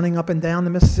boats running up and down the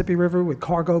Mississippi River with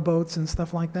cargo boats and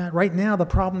stuff like that. Right now, the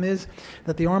problem is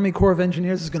that the Army Corps of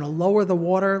Engineers is going to lower the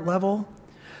water level,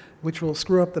 which will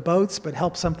screw up the boats but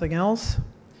help something else.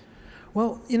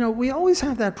 Well, you know, we always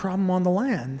have that problem on the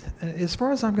land. As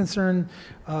far as I'm concerned,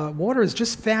 water is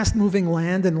just fast-moving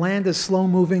land, and land is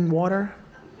slow-moving water.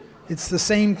 It's the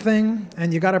same thing,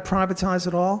 and you got to privatize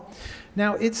it all.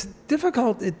 Now, it's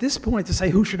difficult at this point to say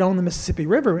who should own the Mississippi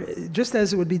River, just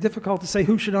as it would be difficult to say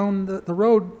who should own the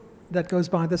road that goes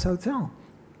by this hotel.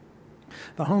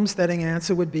 The homesteading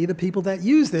answer would be the people that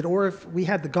used it. Or if we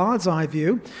had the God's eye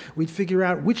view, we'd figure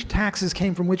out which taxes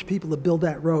came from which people to build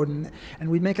that road. And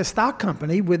we'd make a stock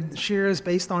company with shares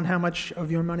based on how much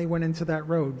of your money went into that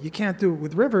road. You can't do it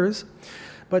with rivers,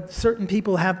 but certain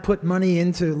people have put money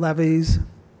into levees,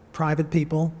 private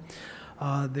people.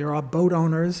 There are boat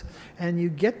owners, and you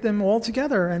get them all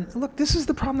together. And look, this is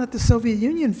the problem that the Soviet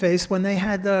Union faced when they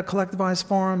had collectivized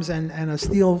farms and a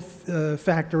steel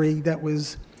factory that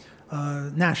was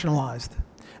nationalized.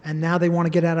 And now they want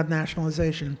to get out of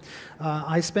nationalization.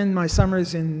 I spend my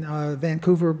summers in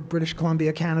Vancouver, British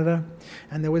Columbia, Canada,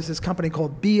 and there was this company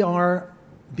called BCRIC,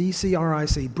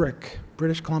 BRIC,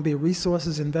 British Columbia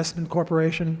Resources Investment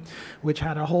Corporation, which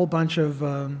had a whole bunch of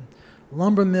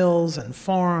lumber mills and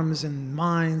farms and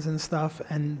mines and stuff,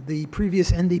 and the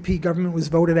previous NDP government was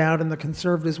voted out and the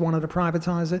Conservatives wanted to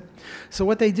privatize it. So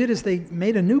what they did is they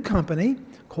made a new company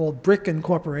called BRIC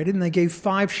Incorporated, and they gave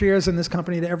 5 shares in this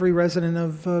company to every resident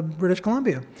of British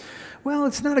Columbia. Well,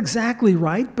 it's not exactly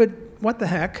right, but what the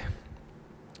heck?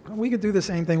 We could do the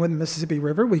same thing with the Mississippi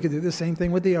River. We could do the same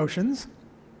thing with the oceans.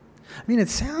 I mean, it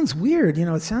sounds weird, you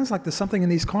know, it sounds like there's something in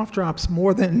these cough drops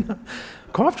more than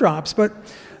cough drops, but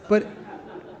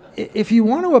if you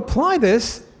want to apply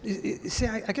this, see,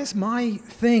 I guess my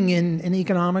thing in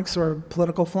economics or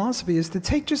political philosophy is to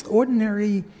take just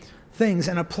ordinary things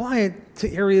and apply it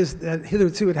to areas that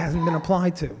hitherto it hasn't been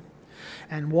applied to.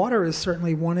 And water is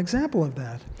certainly one example of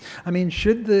that. I mean,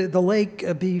 should the lake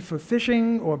be for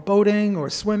fishing or boating or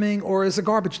swimming or as a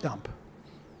garbage dump?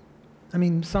 I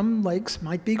mean, some lakes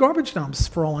might be garbage dumps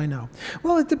for all I know.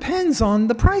 Well, it depends on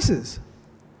the prices.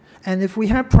 And if we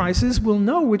have prices, we'll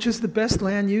know which is the best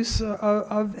land use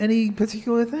of any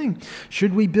particular thing.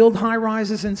 Should we build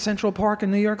high-rises in Central Park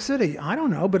in New York City? I don't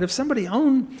know, but if somebody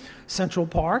owned Central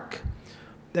Park,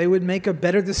 they would make a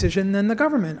better decision than the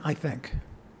government, I think.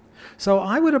 So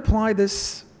I would apply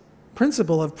this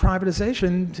principle of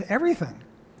privatization to everything.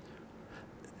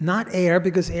 Not air,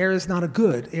 because air is not a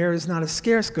good. Air is not a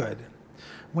scarce good.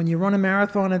 When you run a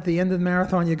marathon, at the end of the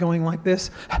marathon, you're going like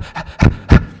this.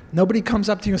 Nobody comes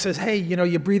up to you and says, hey, you know,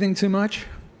 you're breathing too much.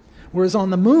 Whereas on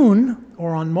the moon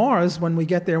or on Mars, when we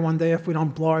get there one day, if we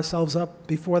don't blow ourselves up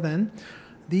before then,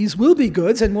 these will be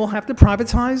goods and we'll have to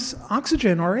privatize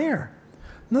oxygen or air.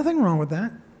 Nothing wrong with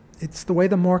that. It's the way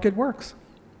the market works.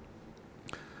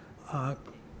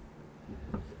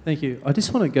 Thank you. I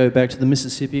just want to go back to the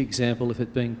Mississippi example of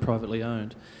it being privately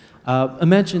owned.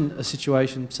 Imagine a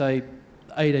situation, say,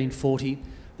 1840.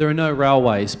 There are no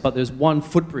railways, but there's one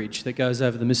footbridge that goes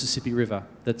over the Mississippi River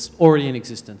that's already in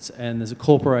existence, and there's a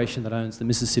corporation that owns the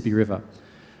Mississippi River.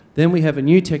 Then we have a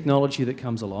new technology that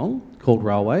comes along called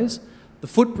railways. The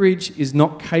footbridge is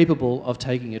not capable of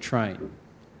taking a train.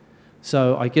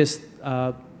 So I guess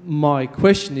my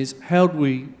question is, how would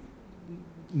we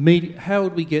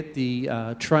get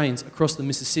the trains across the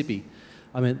Mississippi?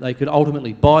 I mean, they could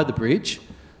ultimately buy the bridge,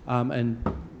 and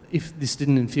if this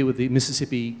didn't interfere with the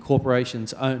Mississippi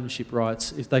Corporation's ownership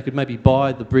rights, if they could maybe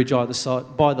buy the bridge either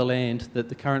side, buy the land that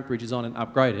the current bridge is on and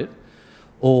upgrade it,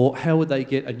 or how would they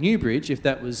get a new bridge if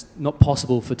that was not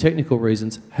possible for technical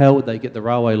reasons? How would they get the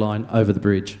railway line over the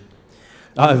bridge,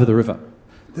 over the river?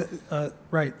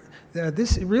 Right.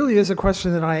 This really is a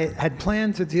question that I had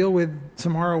planned to deal with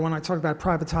tomorrow when I talk about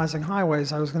privatizing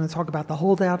highways. I was going to talk about the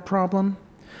holdout problem.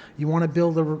 You want to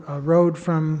build a road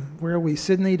from, where are we,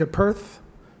 Sydney to Perth,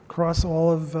 across all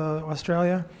of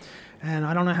Australia. And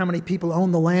I don't know how many people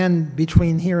own the land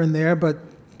between here and there, but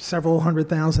several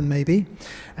 100,000 maybe.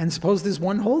 And suppose there's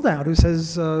one holdout who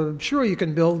says, sure, you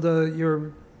can build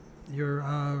your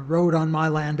road on my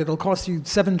land. It'll cost you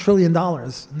 $7 trillion,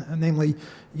 namely,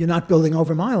 you're not building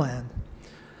over my land.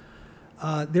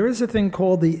 There is a thing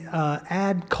called the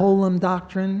ad coelum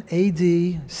doctrine,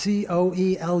 A-D-C-O-E-L-U-M.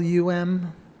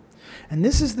 And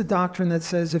this is the doctrine that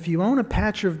says if you own a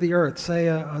patch of the earth, say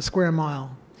a square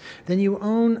mile, then you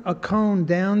own a cone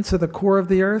down to the core of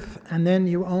the earth, and then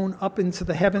you own up into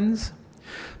the heavens.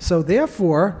 So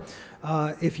therefore,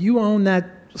 if you own that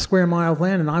square mile of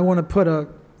land and I want to put a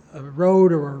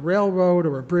road or a railroad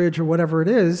or a bridge or whatever it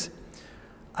is,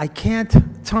 I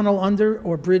can't tunnel under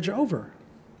or bridge over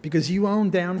because you own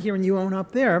down here and you own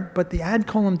up there. But the ad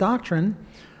coelum doctrine,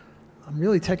 I'm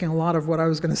really taking a lot of what I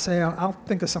was going to say. I'll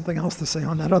think of something else to say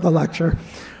on that other lecture.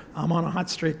 I'm on a hot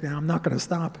streak now. I'm not going to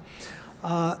stop.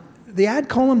 The ad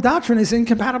coelum doctrine is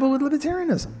incompatible with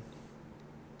libertarianism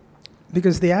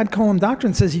because the ad coelum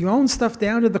doctrine says you own stuff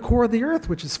down to the core of the earth,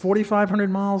 which is 4,500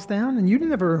 miles down, and you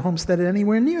never homesteaded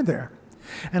anywhere near there.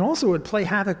 And also it would play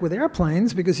havoc with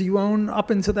airplanes because you own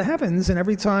up into the heavens, and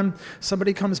every time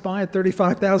somebody comes by at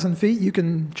 35,000 feet, you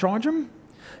can charge them.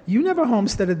 You never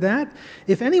homesteaded that.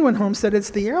 If anyone homesteaded, it's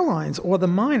the airlines or the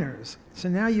miners. So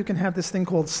now you can have this thing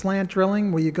called slant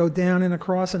drilling, where you go down and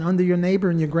across and under your neighbor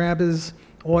and you grab his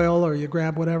oil or you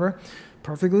grab whatever.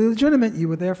 Perfectly legitimate. You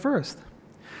were there first.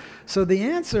 So the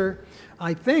answer,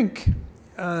 I think,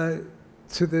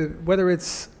 to whether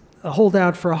it's a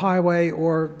holdout for a highway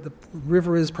or the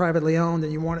river is privately owned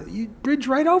and you bridge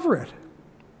right over it.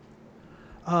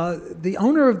 The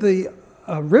owner of the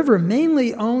river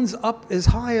mainly owns up as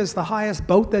high as the highest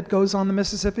boat that goes on the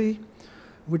Mississippi,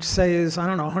 which say is, I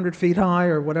don't know, 100 feet high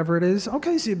or whatever it is.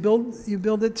 Okay, so you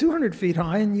build it 200 feet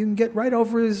high and you can get right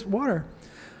over his water.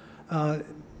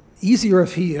 Easier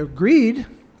if he agreed,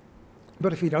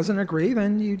 but if he doesn't agree,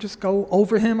 then you just go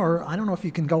over him, or I don't know if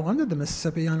you can go under the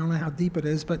Mississippi. I don't know how deep it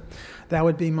is, but that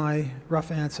would be my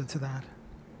rough answer to that.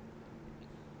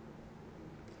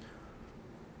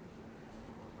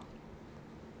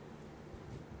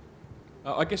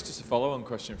 I guess just a follow-on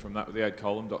question from that with the ad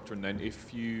column doctrine then.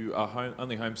 If you are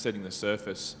only homesteading the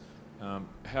surface,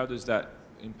 how does that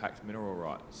impact mineral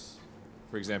rights?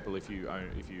 For example, if you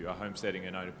are homesteading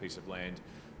and own a piece of land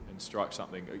and strike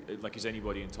something, like is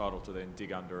anybody entitled to then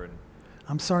dig under and...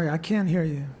 I'm sorry, I can't hear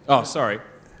you. Oh, sorry.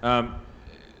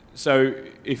 So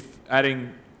if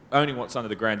owning what's under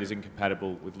the ground is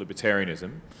incompatible with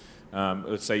libertarianism,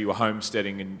 let's say you were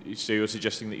homesteading and so you're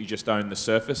suggesting that you just own the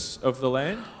surface of the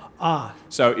land?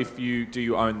 So do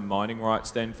you own mining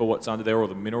rights then for what's under there, or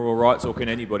the mineral rights, or can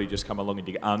anybody just come along and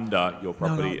dig under your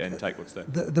property and take what's there?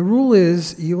 The rule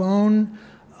is you own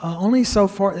only so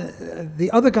far.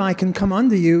 The other guy can come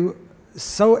under you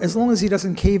so as long as he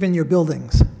doesn't cave in your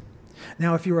buildings.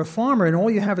 Now, if you're a farmer and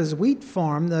all you have is wheat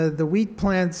farm, the wheat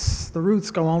plants, the roots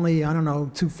go only, I don't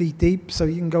know, 2 feet deep, so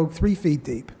you can go 3 feet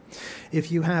deep.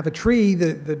 If you have a tree,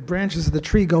 the branches of the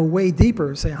tree go way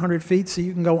deeper, say 100 feet, so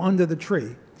you can go under the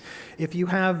tree. If you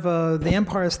have the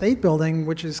Empire State Building,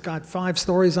 which has got 5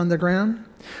 stories underground,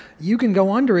 you can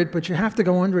go under it, but you have to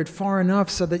go under it far enough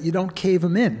so that you don't cave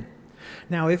them in.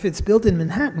 Now, if it's built in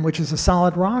Manhattan, which is a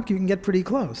solid rock, you can get pretty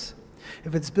close.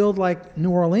 If it's built like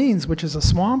New Orleans, which is a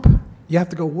swamp, you have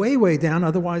to go way, way down,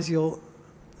 otherwise you'll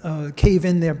cave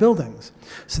in their buildings.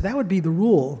 So that would be the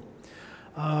rule.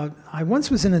 I once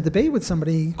was in a debate with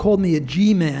somebody. He called me a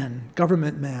G-man,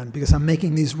 government man, because I'm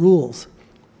making these rules.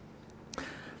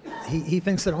 He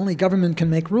thinks that only government can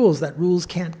make rules, that rules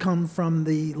can't come from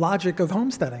the logic of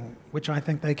homesteading, which I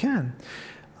think they can.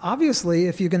 Obviously,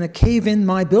 if you're going to cave in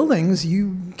my buildings,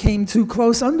 you came too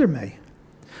close under me.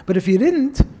 But if you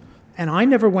didn't, and I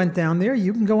never went down there,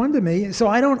 you can go under me. So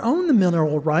I don't own the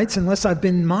mineral rights unless I've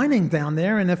been mining down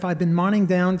there. And if I've been mining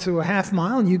down to a half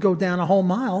mile and you go down a whole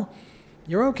mile,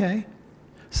 you're okay.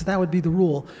 So that would be the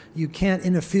rule. You can't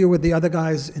interfere with the other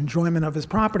guy's enjoyment of his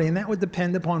property, and that would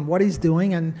depend upon what he's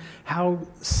doing and how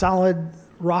solid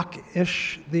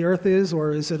rock-ish the earth is,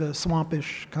 or is it a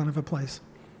swampish kind of a place.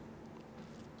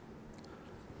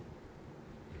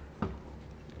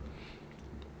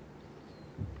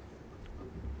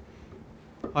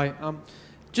 Hi.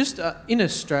 Just in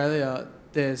Australia,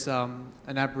 there's an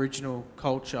Aboriginal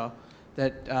culture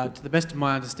that, to the best of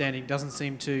my understanding, doesn't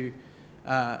seem to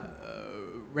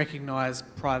recognise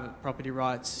private property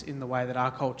rights in the way that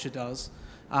our culture does.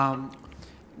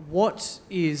 What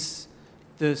is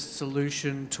the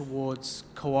solution towards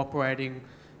cooperating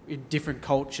in different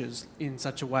cultures in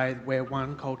such a way where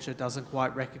one culture doesn't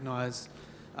quite recognise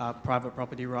private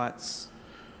property rights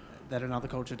that another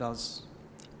culture does?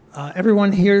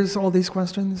 Everyone hears all these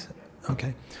questions?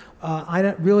 Okay.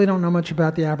 I really don't know much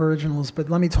about the Aboriginals, but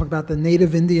let me talk about the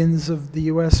native Indians of the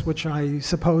U.S., which I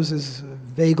suppose is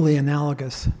vaguely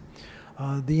analogous.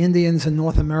 The Indians in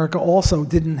North America also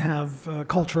didn't have a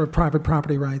culture of private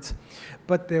property rights,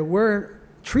 but there were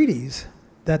treaties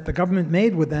that the government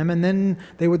made with them, and then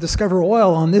they would discover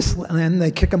oil on this land,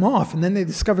 they kick them off, and then they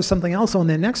discover something else on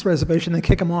their next reservation, they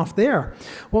kick them off there.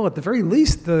 Well, at the very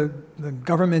least, the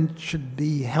government should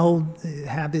be held,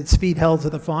 have its feet held to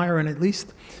the fire, and at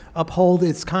least uphold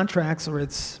its contracts or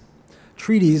its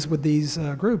treaties with these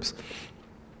groups.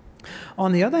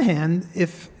 On the other hand,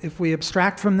 if we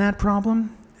abstract from that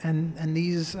problem, and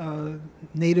these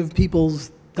native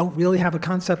peoples don't really have a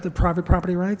concept of private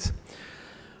property rights,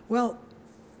 well,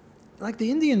 like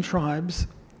the Indian tribes,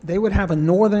 they would have a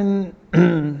northern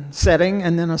setting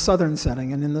and then a southern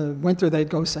setting. And in the winter, they'd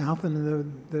go south, and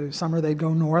in the summer, they'd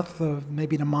go north,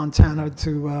 maybe to Montana,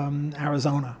 to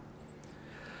Arizona.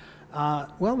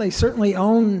 Well, they certainly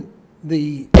own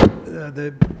the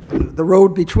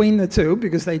road between the two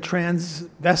because they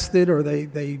transvested, or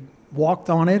they walked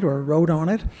on it or rode on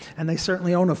it. And they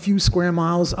certainly own a few square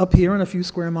miles up here and a few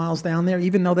square miles down there,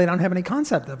 even though they don't have any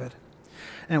concept of it.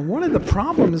 And one of the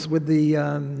problems with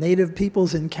the native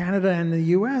peoples in Canada and the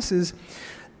US is,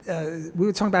 we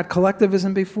were talking about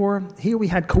collectivism before. Here we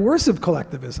had coercive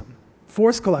collectivism,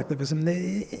 forced collectivism.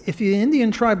 If the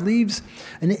Indian tribe leaves,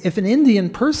 and if an Indian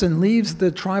person leaves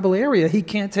the tribal area, he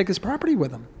can't take his property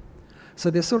with him. So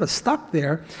they're sort of stuck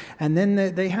there, and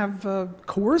then they have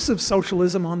coercive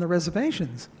socialism on the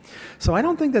reservations. So I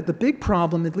don't think that the big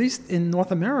problem, at least in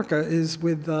North America, is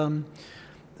with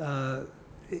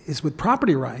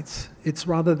property rights. It's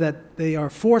rather that they are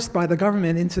forced by the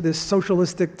government into this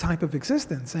socialistic type of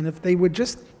existence. And if they would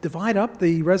just divide up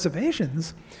the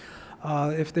reservations,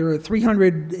 if there were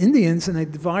 300 Indians and they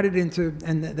divided into,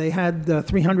 and they had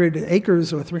 300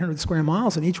 acres or 300 square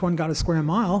miles, and each one got a square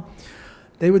mile,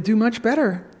 they would do much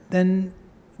better than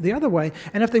the other way.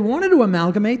 And if they wanted to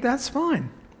amalgamate, that's fine.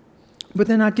 But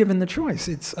they're not given the choice.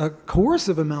 It's a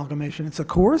coercive amalgamation. It's a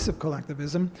coercive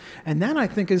collectivism. And that, I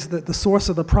think, is the source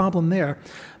of the problem there.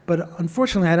 But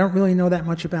unfortunately, I don't really know that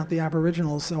much about the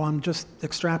Aboriginals, so I'm just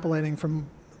extrapolating from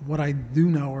what I do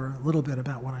know, or a little bit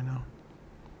about what I know.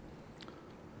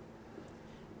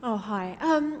 Oh, hi.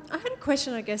 I had a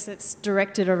question, I guess, that's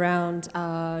directed around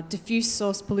diffuse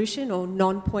source pollution or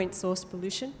non-point source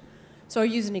pollution. So I'll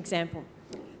use an example.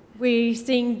 We're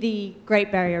seeing the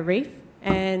Great Barrier Reef,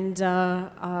 and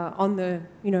on the,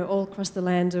 all across the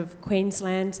land of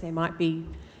Queensland, there might be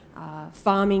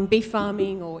farming, beef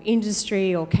farming, or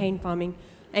industry, or cane farming,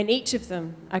 and each of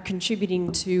them are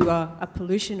contributing to a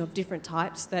pollution of different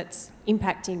types that's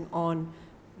impacting on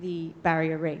the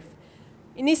barrier reef.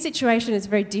 In this situation, it's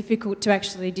very difficult to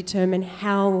actually determine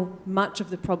how much of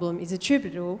the problem is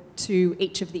attributable to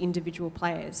each of the individual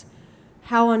players.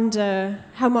 How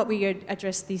might we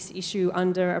address this issue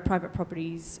under a private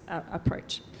properties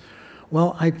approach?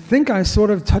 Well, I think I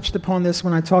sort of touched upon this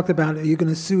when I talked about you're going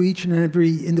to sue each and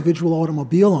every individual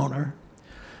automobile owner,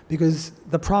 because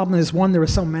the problem is, one, there are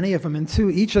so many of them, and two,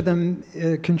 each of them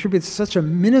contributes such a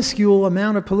minuscule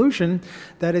amount of pollution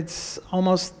that it's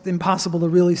almost impossible to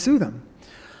really sue them.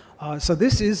 So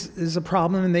this is a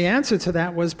problem, and the answer to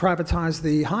that was privatize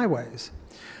the highways.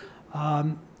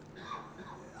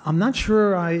 I'm not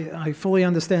sure I fully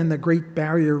understand the Great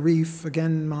Barrier Reef.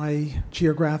 Again, my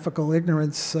geographical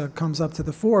ignorance comes up to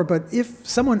the fore, but if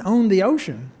someone owned the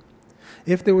ocean,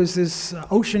 if there was this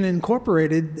ocean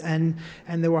incorporated and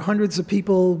there were hundreds of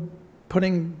people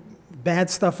putting bad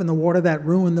stuff in the water that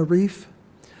ruined the reef,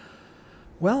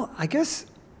 well, I guess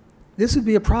this would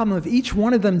be a problem if each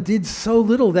one of them did so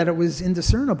little that it was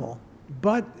indiscernible.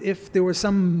 But if there were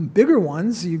some bigger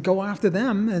ones, you go after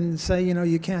them and say,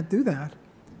 you can't do that.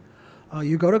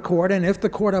 You go to court, and if the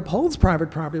court upholds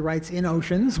private property rights in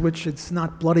oceans, which it's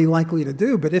not bloody likely to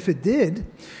do, but if it did,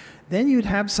 then you'd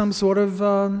have some sort of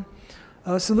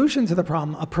a solution to the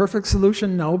problem. A perfect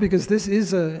solution, no, because this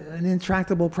is an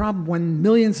intractable problem. When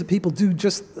millions of people do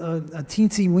just a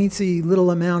teensy-weensy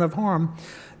little amount of harm,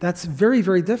 that's very,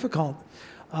 very difficult.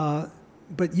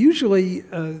 But usually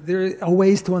there are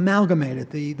ways to amalgamate it.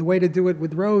 The way to do it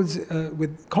with roads,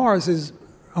 with cars, is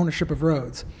ownership of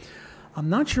roads. I'm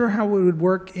not sure how it would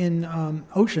work in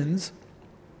oceans,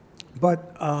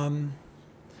 but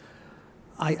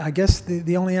I guess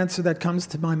the only answer that comes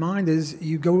to my mind is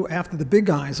you go after the big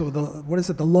guys, or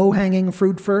the low-hanging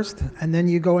fruit first, and then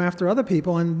you go after other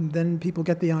people, and then people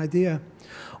get the idea.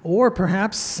 Or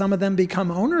perhaps some of them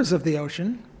become owners of the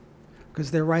ocean, because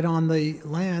they're right on the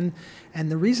land. And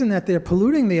the reason that they're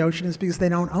polluting the ocean is because they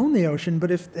don't own the ocean.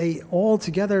 But if they all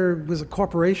together was a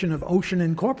corporation of Ocean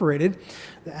Incorporated,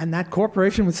 and that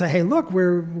corporation would say, hey, look,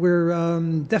 we're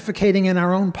defecating in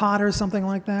our own pot or something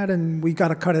like that, and we got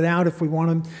to cut it out if we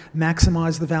want to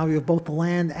maximize the value of both the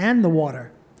land and the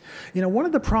water. One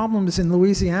of the problems in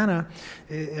Louisiana,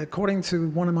 according to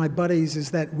one of my buddies,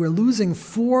 is that we're losing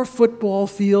 4 football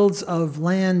fields of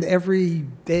land every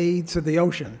day to the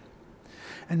ocean.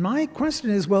 And my question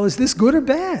is, well, is this good or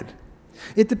bad?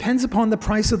 It depends upon the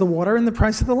price of the water and the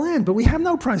price of the land. But we have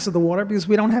no price of the water because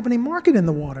we don't have any market in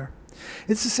the water.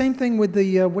 It's the same thing with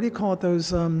the, what do you call it,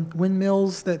 those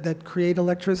windmills that create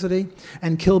electricity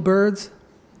and kill birds?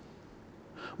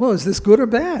 Well, is this good or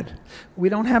bad? We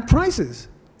don't have prices.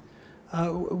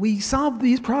 We solve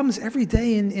these problems every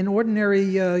day in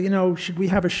ordinary, should we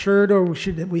have a shirt, or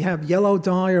should we have yellow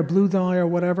dye or blue dye or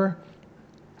whatever?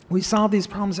 We solve these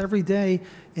problems every day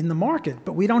in the market,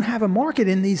 but we don't have a market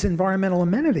in these environmental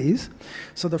amenities.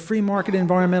 So the free market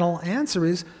environmental answer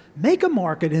is make a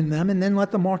market in them and then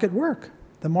let the market work.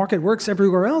 The market works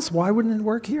everywhere else. Why wouldn't it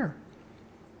work here?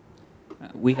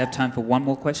 We have time for one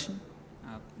more question.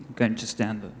 Going just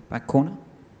down the back corner.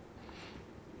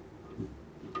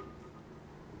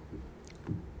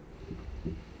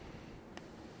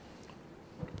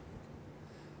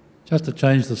 Just to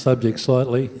change the subject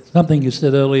slightly, something you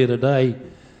said earlier today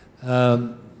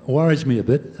worries me a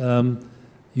bit.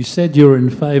 You said you're in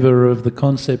favour of the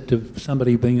concept of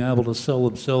somebody being able to sell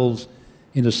themselves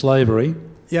into slavery.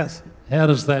 Yes. How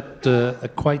does that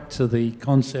equate to the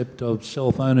concept of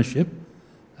self-ownership,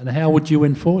 and how would you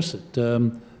enforce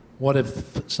it? What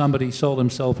if somebody sold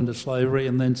himself into slavery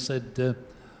and then said,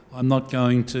 I'm not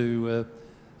going to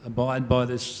abide by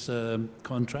this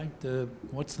contract?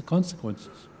 What's the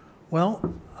consequences?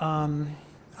 Well,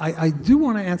 I do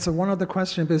want to answer one other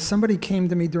question, because somebody came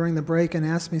to me during the break and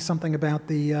asked me something about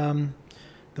the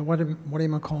what do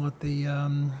you call it, the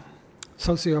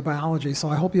sociobiology, so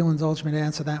I hope you'll indulge me to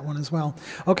answer that one as well.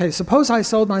 Okay, suppose I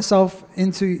sold myself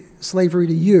into slavery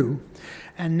to you,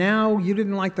 and now you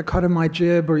didn't like the cut of my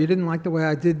jib, or you didn't like the way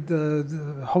I did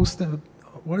the host,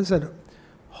 what is it,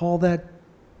 pull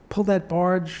that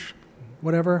barge,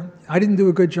 whatever. I didn't do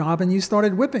a good job, and you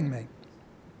started whipping me.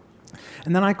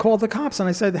 And then I called the cops and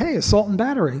I said, hey, assault and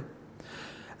battery.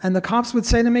 And the cops would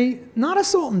say to me, not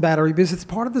assault and battery, because it's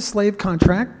part of the slave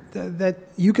contract that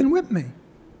you can whip me.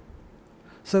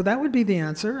 So that would be the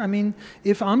answer. I mean,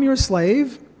 if I'm your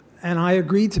slave and I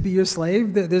agreed to be your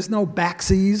slave, there's no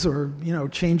backsies or,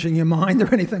 changing your mind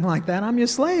or anything like that. I'm your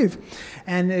slave.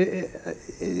 And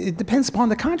it depends upon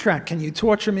the contract. Can you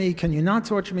torture me? Can you not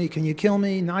torture me? Can you kill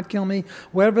me, not kill me?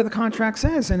 Whatever the contract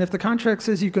says. And if the contract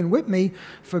says you can whip me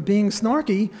for being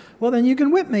snarky, well, then you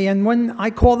can whip me. And when I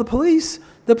call the police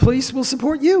will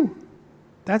support you.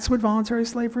 That's what voluntary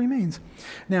slavery means.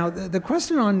 Now, the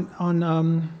question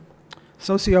on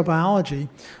sociobiology,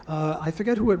 I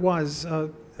forget who it was,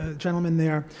 a gentleman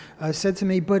there said to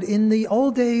me, but in the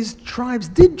old days, tribes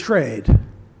did trade.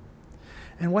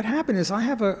 And what happened is, I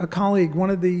have a colleague, one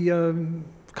of the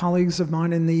colleagues of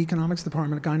mine in the economics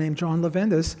department, a guy named John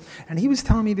Levendis, and he was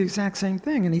telling me the exact same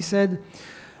thing. And he said,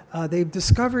 they've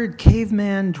discovered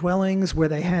caveman dwellings where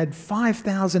they had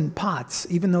 5,000 pots,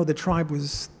 even though the tribe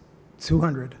was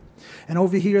 200. And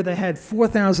over here, they had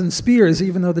 4,000 spears,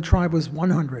 even though the tribe was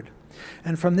 100.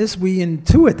 And from this, we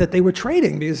intuit that they were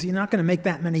trading, because you're not going to make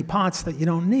that many pots that you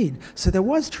don't need. So there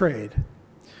was trade.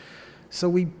 So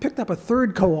we picked up a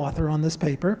third co-author on this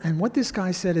paper, and what this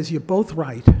guy said is, you're both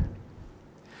right.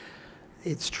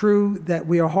 It's true that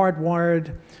we are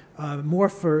hardwired more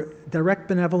for direct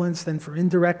benevolence than for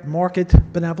indirect market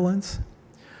benevolence.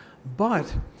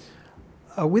 But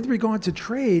with regard to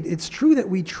trade, it's true that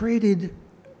we traded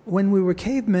when we were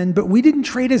cavemen, but we didn't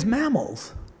trade as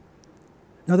mammals.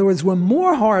 In other words, we're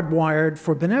more hardwired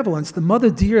for benevolence. The mother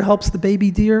deer helps the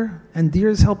baby deer, and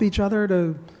deers help each other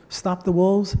to stop the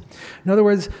wolves. In other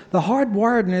words, the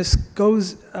hardwiredness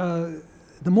goes, the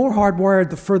more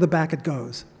hardwired, the further back it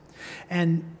goes.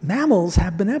 And mammals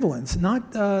have benevolence,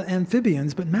 not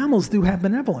amphibians, but mammals do have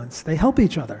benevolence. They help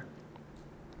each other.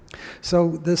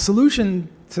 So the solution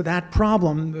to that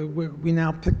problem, we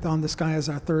now picked on this guy as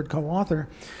our third co-author,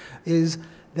 is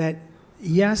that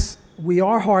yes, we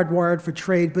are hardwired for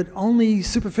trade, but only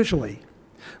superficially.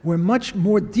 We're much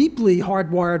more deeply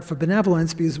hardwired for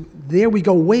benevolence, because there we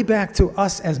go way back to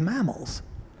us as mammals,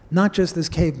 not just as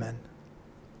cavemen.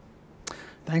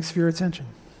 Thanks for your attention.